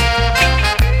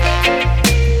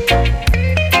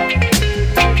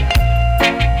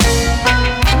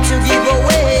 To give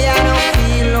away I don't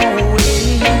feel no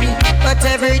way. But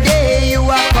every day you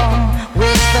are come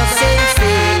with the same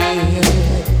thing.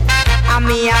 And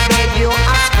me I beg you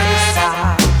a splitter.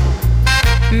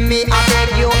 Me I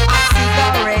beg you a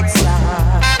cigarette,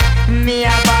 sir. Me I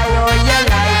borrow your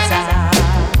lighter.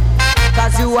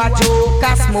 Cause you a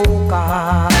joker smoker.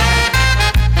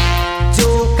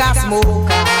 Joker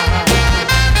smoker.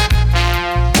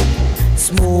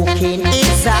 Smoking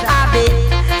is a habit.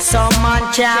 Some man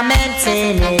can't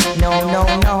maintain it. No, no,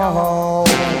 no.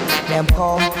 Them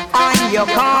come on your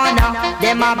corner.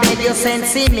 Them a beg you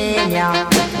sensimania.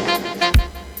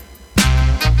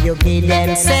 You give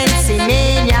them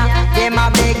sensimania, them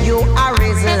a beg you a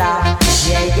rizzler.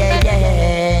 Yeah, yeah,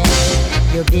 yeah.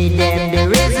 You give them the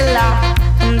rizzler,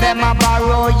 them a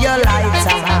borrow your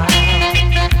lighter.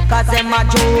 Cause them a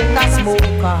joker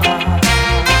smoker.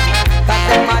 Cause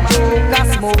them a joker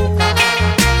smoker.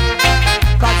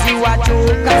 Cause you a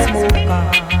joker smoker.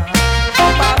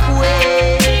 Back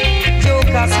way,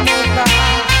 joker smoker.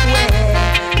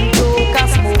 Way, joker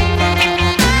smoker.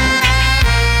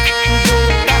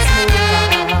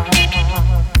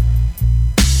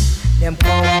 Them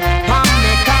come from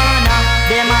the corner,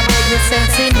 them a beg you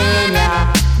sensimania.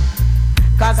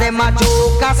 Cause them a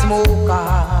joker smoker.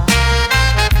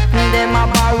 Them a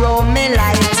borrow me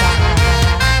lighter.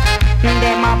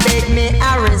 Them a beg me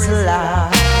a rizzler.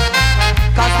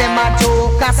 Cause them a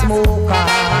joker smoker.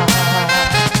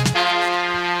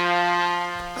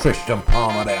 Christian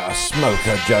Palmer there, a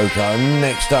smoker joker.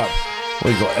 Next up,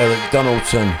 we got Eric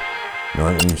Donaldson,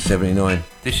 1979.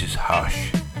 This is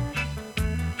Hush.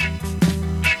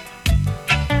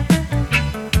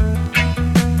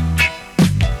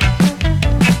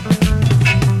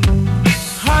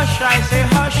 I say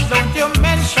hush, don't you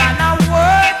mention a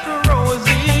word to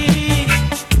Rosie.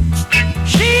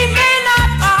 She may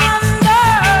not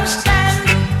understand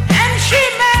and she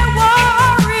may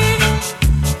worry.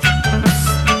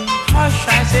 Hush,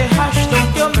 I say hush,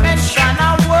 don't you mention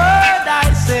a word,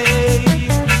 I say.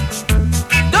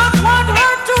 Don't want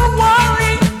her to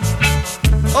worry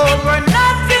over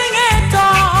nothing at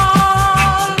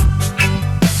all.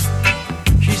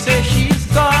 She says she's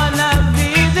gonna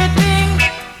visiting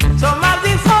some of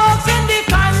the folks in the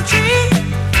country.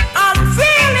 I'm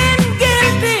feeling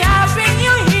guilty having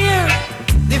you here.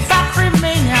 The fact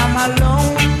remains I'm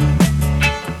alone.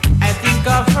 I think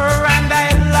of her and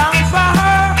I long for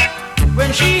her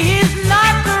when she is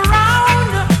not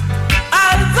around.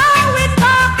 Although we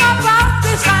talk about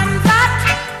this and that,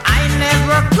 I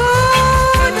never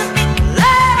could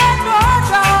let her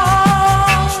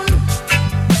down.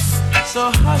 So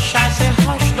hush, I say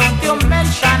hush, don't you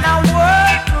mention a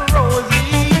word to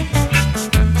Rosie.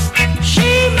 She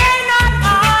may not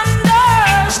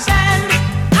understand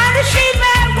and she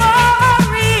may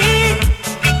worry.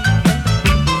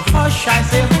 Hush, I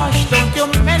say hush, don't you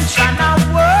mention a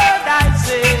word, I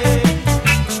say.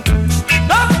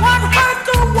 Don't want her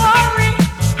to worry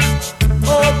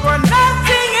over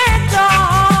nothing at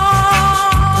all.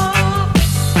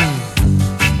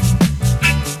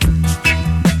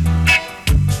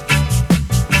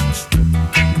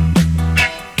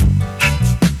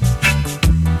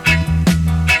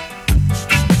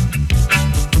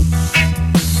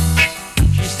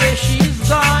 She says she's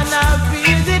gonna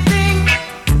visiting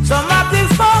some of the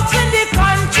folks in the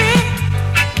country.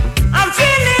 I'm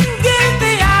feeling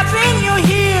guilty having you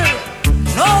here,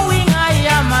 knowing I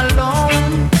am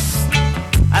alone.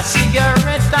 A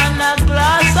cigarette and a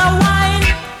glass of wine,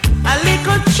 a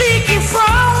little cheeky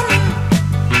frown.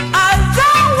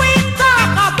 Although we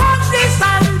talk about this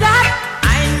and that,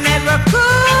 I never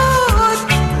could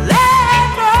let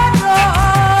her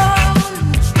down.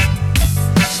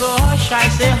 So hush, I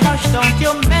say hush, don't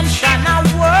you mention a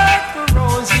word to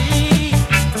Rosie.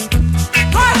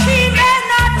 For she may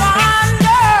not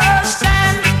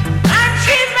understand and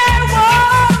she may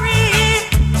worry.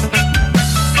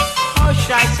 Hush,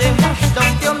 I say hush,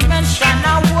 don't you mention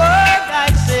a word, I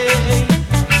say.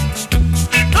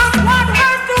 Don't want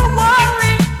her to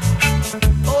worry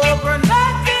over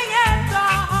nothing at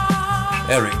all.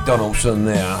 Eric Donaldson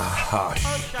there, Hush.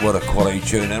 What a quality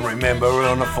tune. And remember, we're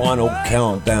on the final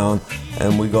countdown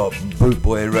and we got Boot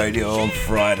Boy Radio on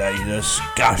Friday, the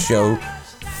Ska Show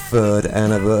 3rd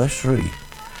anniversary.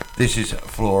 This is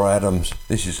Flora Adams.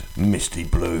 This is Misty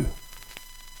Blue.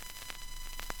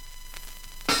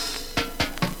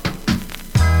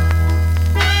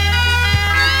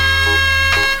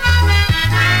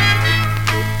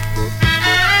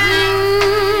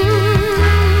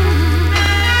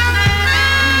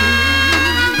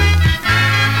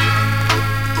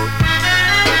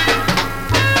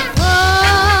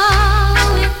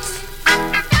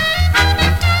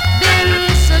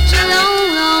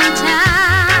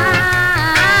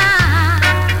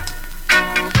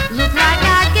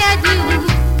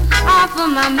 off of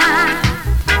my mind,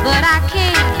 but I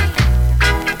can't.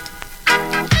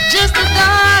 Just the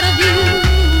thought of you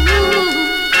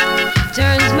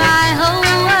turns my whole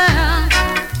world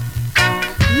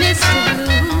misty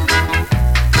blue.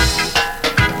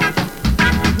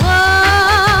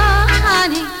 Whoa,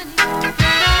 honey,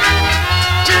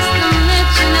 just the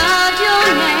mention of your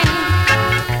name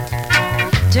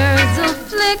turns a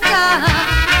flicker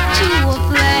to a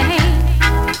flame.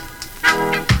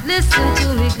 Listen to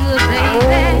me good,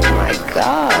 baby. Oh my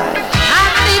God. I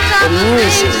think The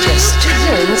music just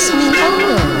turns me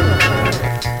on.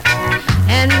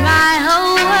 And my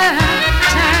whole world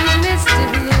turns misty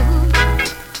blue.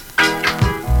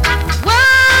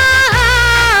 Whoa,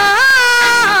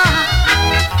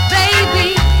 baby,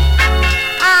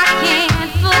 I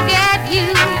can't forget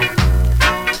you.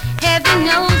 Heaven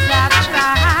knows I've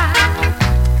tried.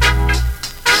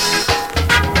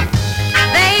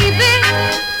 Baby,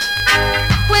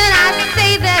 when I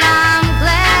say that I'm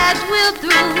glad we're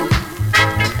through,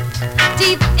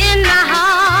 deep in my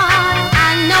heart I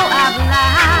know I've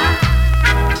lied.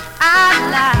 I've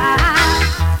lied.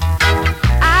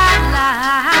 I've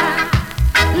lied.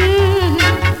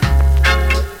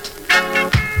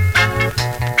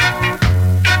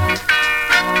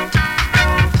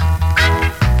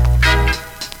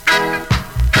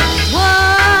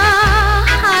 Whoa,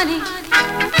 honey,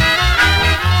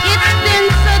 it's been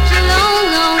such a long,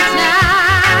 long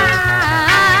time.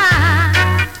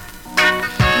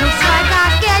 Looks like I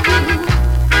get you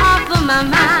off of my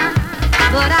mind,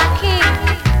 but I can't.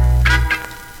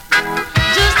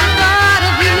 Just the thought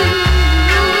of you,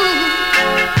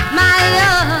 my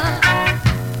love,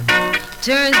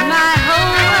 turns my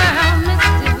whole world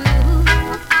misty blue.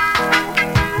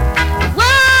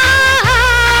 Whoa,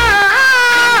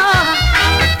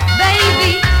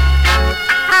 baby,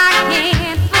 I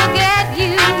can't forget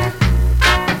you.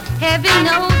 Heaven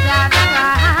knows I've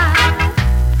tried.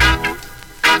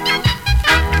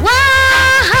 Whoa,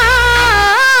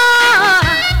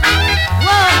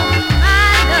 whoa,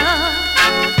 my love,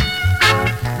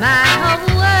 my whole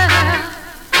world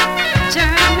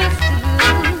turned misty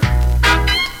blue.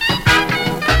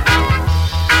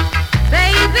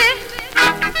 Baby,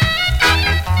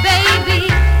 baby,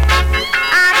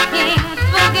 I can't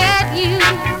forget you.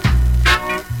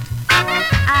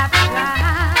 I've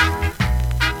tried.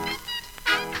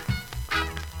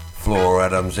 Flora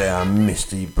Adams there,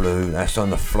 Misty Blue. That's on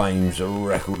the Flames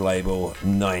record label,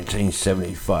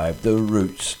 1975. The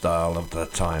roots style of the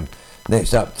time.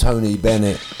 Next up, Tony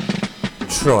Bennett,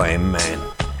 Trying Man.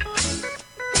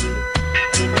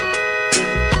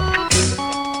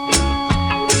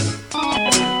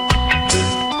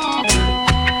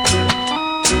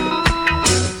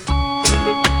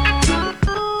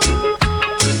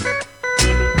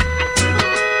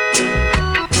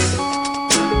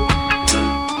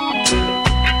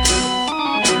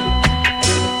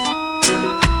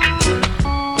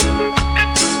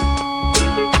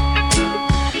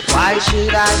 Why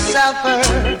should I suffer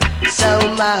so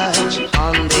much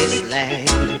on this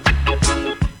land?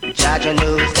 Judge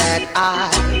knows that I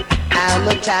am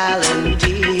a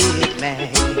talented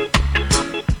man.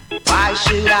 Why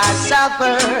should I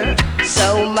suffer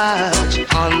so much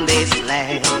on this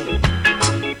land?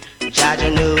 Judge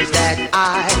knows that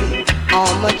I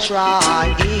am a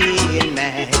trying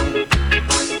man.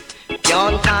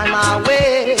 Can't find my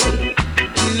way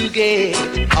to get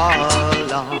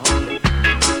along.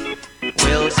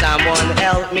 Will someone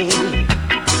help me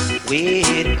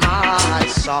with my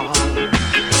song?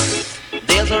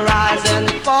 There's a rise and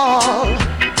fall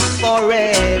for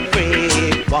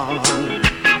everyone.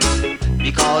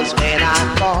 Because when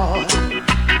I fall,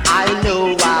 I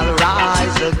know I'll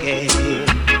rise again.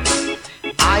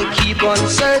 I keep on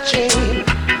searching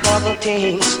for the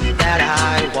things that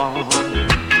I want.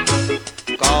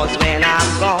 Cause when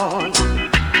I'm gone,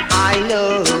 I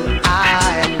know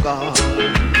I am gone.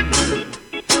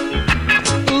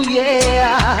 Ooh,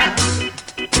 yeah,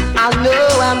 I know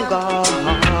I'm gone.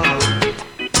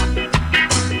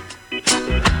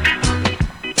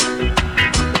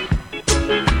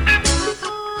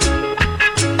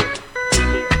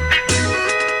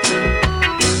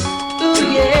 Ooh,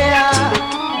 yeah,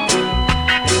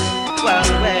 well,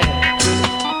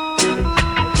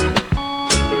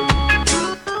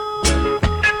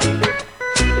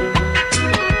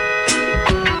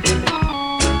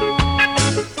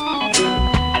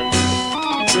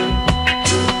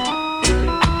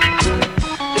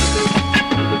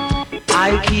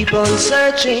 I keep on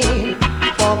searching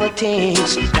for the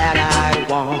things that I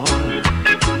want.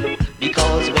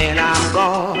 Because when I'm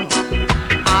gone,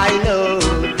 I know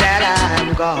that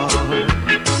I'm gone.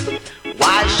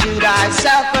 Why should I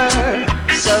suffer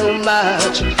so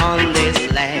much on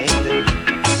this land?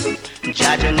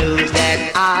 Judge knows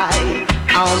that I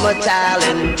am a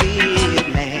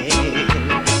talented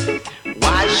man.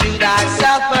 Why should I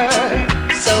suffer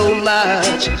so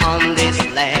much on this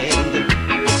land?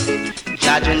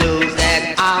 Judge knows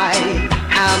that I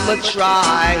am a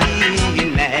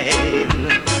trying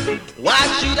man. Why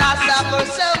should I suffer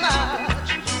so much?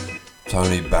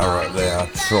 Tony Barrett there,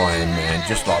 trying man,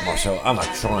 just like myself. I'm a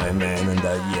trying man, and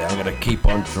yeah, I'm gonna keep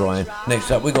on trying. Next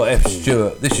up, we got F.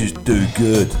 Stewart. This is Do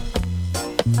Good.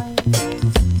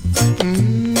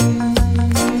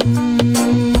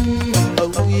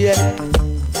 Oh yeah.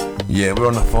 Yeah, we're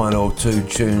on the final 2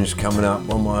 tunes coming up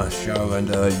on my show, and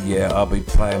yeah, I'll be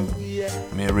playing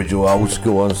my original old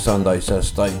school on Sunday, so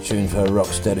stay tuned for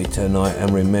Rocksteady tonight,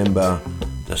 and remember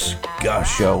the Ska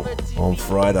Show on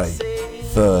Friday,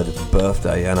 3rd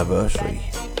birthday anniversary.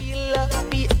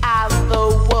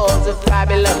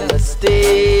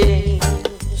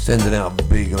 Sending out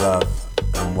big love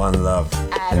and one love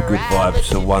and good vibes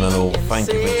to one and all.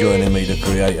 Thank you for joining me, the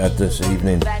creator, this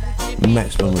evening.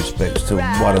 Maximum respects to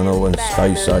one and all, and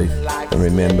stay safe, and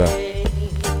remember, a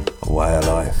way of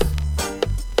life.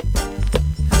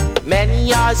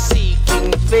 Many are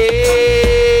seeking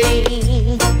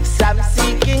fame, some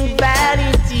seeking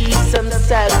vanity, some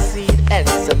succeed and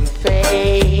some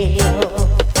fail.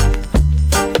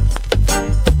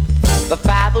 The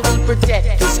Father will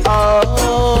protect us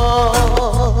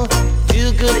all.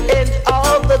 Do good and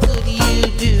all the good you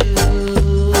do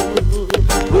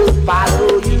will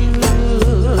follow you.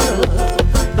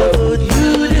 The good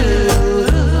you do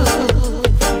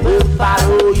will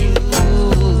follow you.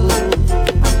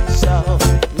 So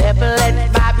never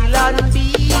let Babylon be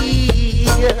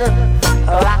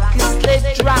like a slave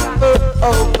dropper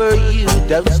over you.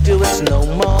 Don't do it no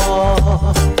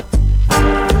more. Do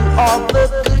all the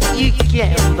good you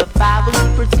can. The Father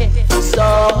will protect us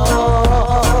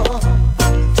all.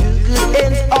 Do good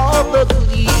and all the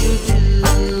good you do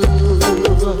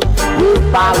will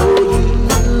follow you.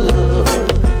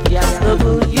 Yes, the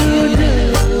good you do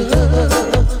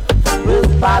will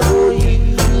follow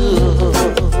you.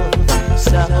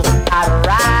 So I'd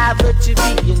rather to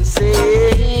be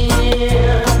insane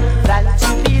than to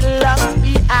be locked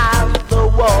behind the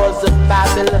walls of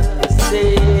Babylon.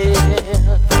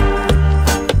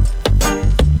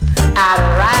 I'd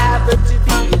rather to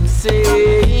be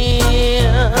insane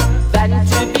than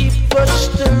to be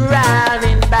pushed around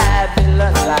in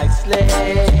Babylon like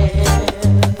slaves.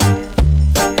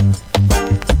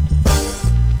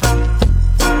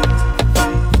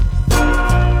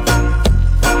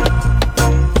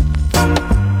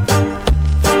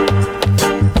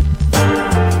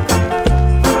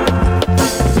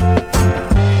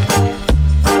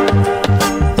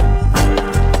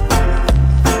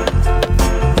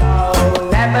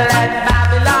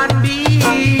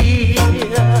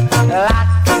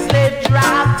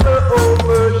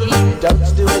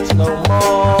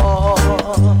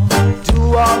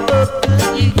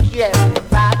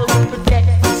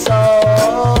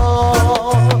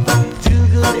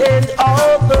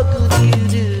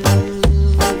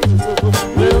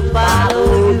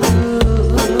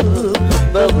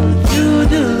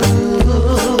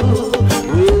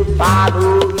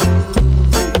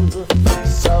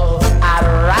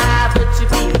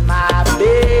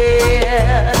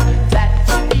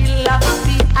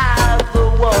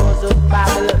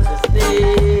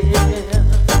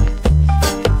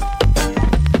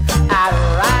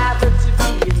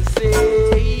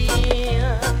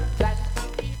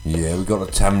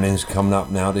 Coming up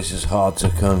now, this is Hard to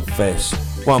Confess.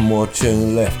 One more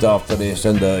tune left after this,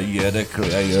 and yeah, the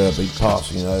creator will be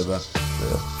passing over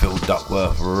to Phil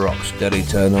Duckworth Rocksteady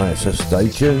tonight, so stay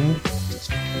tuned.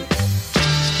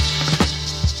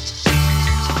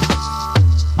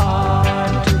 Oh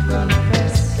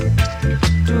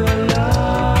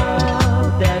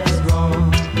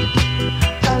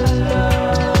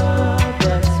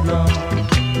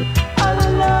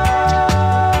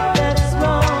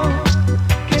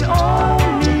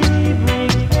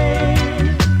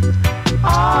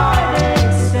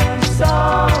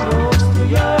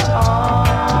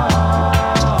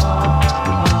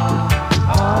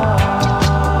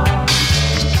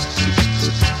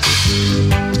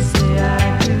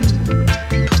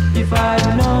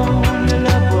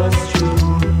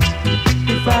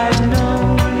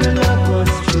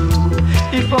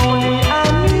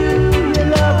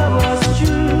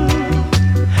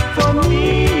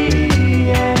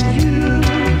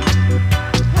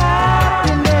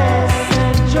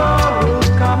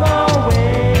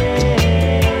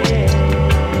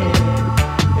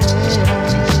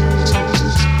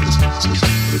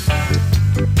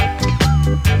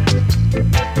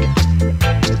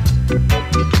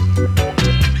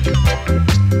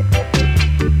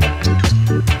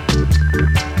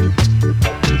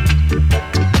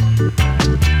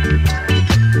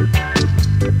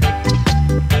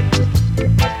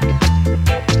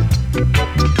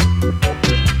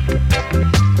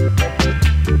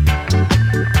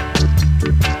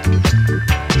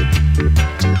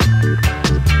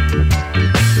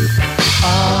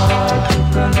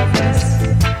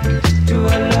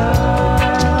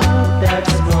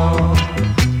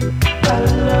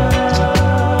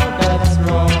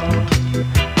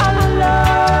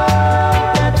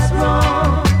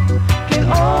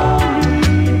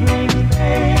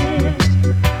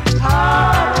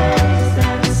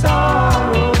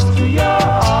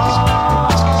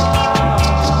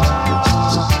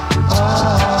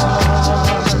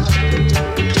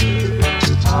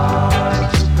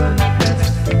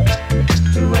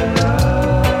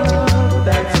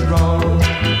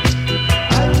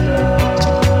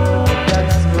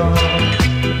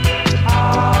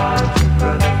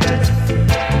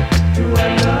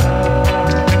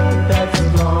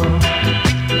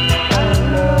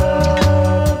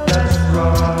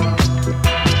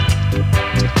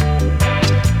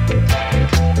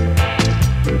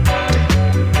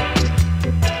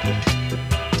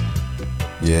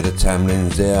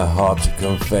Camlin's there, hard to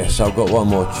confess. I've got one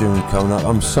more tune coming up.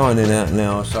 I'm signing out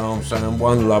now, so I'm saying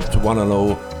one love to one and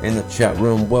all in the chat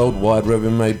room, worldwide, wherever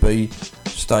it may be.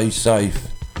 Stay safe.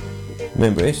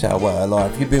 Remember, it's our way of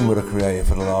life. You've been with the Creator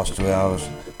for the last 2 hours.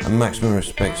 And maximum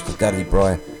respects to Daddy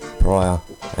Pryor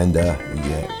and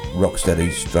Rocksteady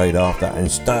straight after.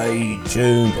 And stay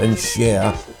tuned and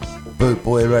share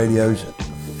Bootboy Radio's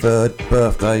 3rd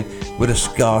birthday with a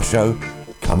Scar Show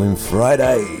coming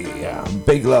Friday.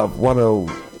 Big love, one old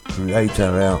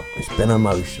Creator out. It's been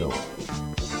emotional.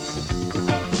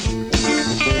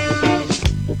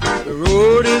 The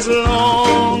road is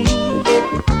long,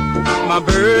 my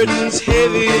burden's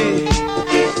heavy.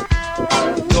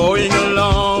 Going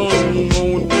along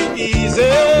won't be easy.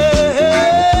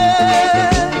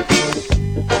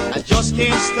 I just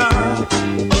can't stop,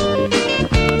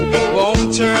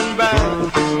 won't turn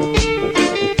back.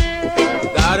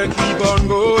 Gotta keep on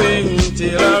going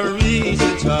till I reach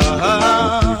the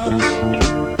top.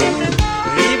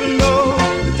 Even though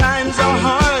the times are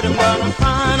hard, I'm gonna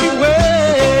find a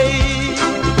way.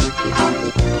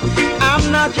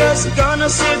 I'm not just gonna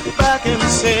sit back and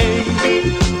say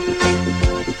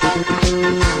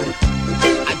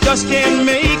I just can't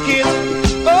make it.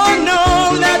 Oh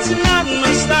no, that's not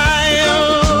my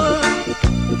style.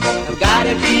 I've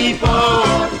gotta keep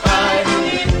on fighting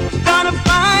it. Gonna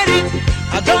fight it,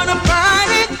 I'm gonna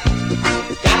fight it.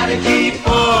 Gotta keep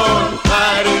on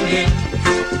fighting it.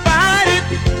 Fight it,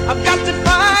 I've got to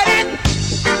fight it.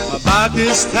 My back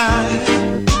is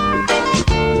tired,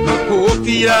 my poor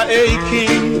feet are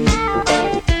aching,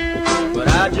 but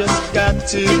I just got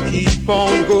to keep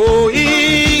on going.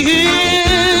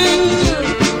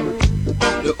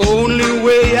 The only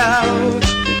way out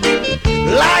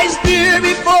lies there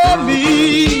before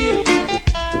me,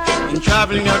 and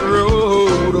traveling that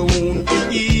road won't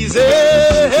be easy.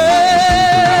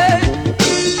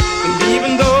 And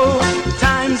even though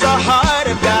times are hard,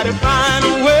 I've got to find a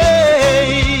way.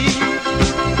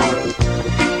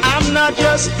 I'm not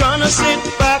just gonna sit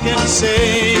back and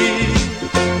say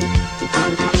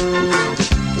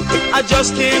I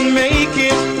just can't make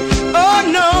it. Oh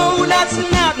no, that's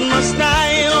not my style.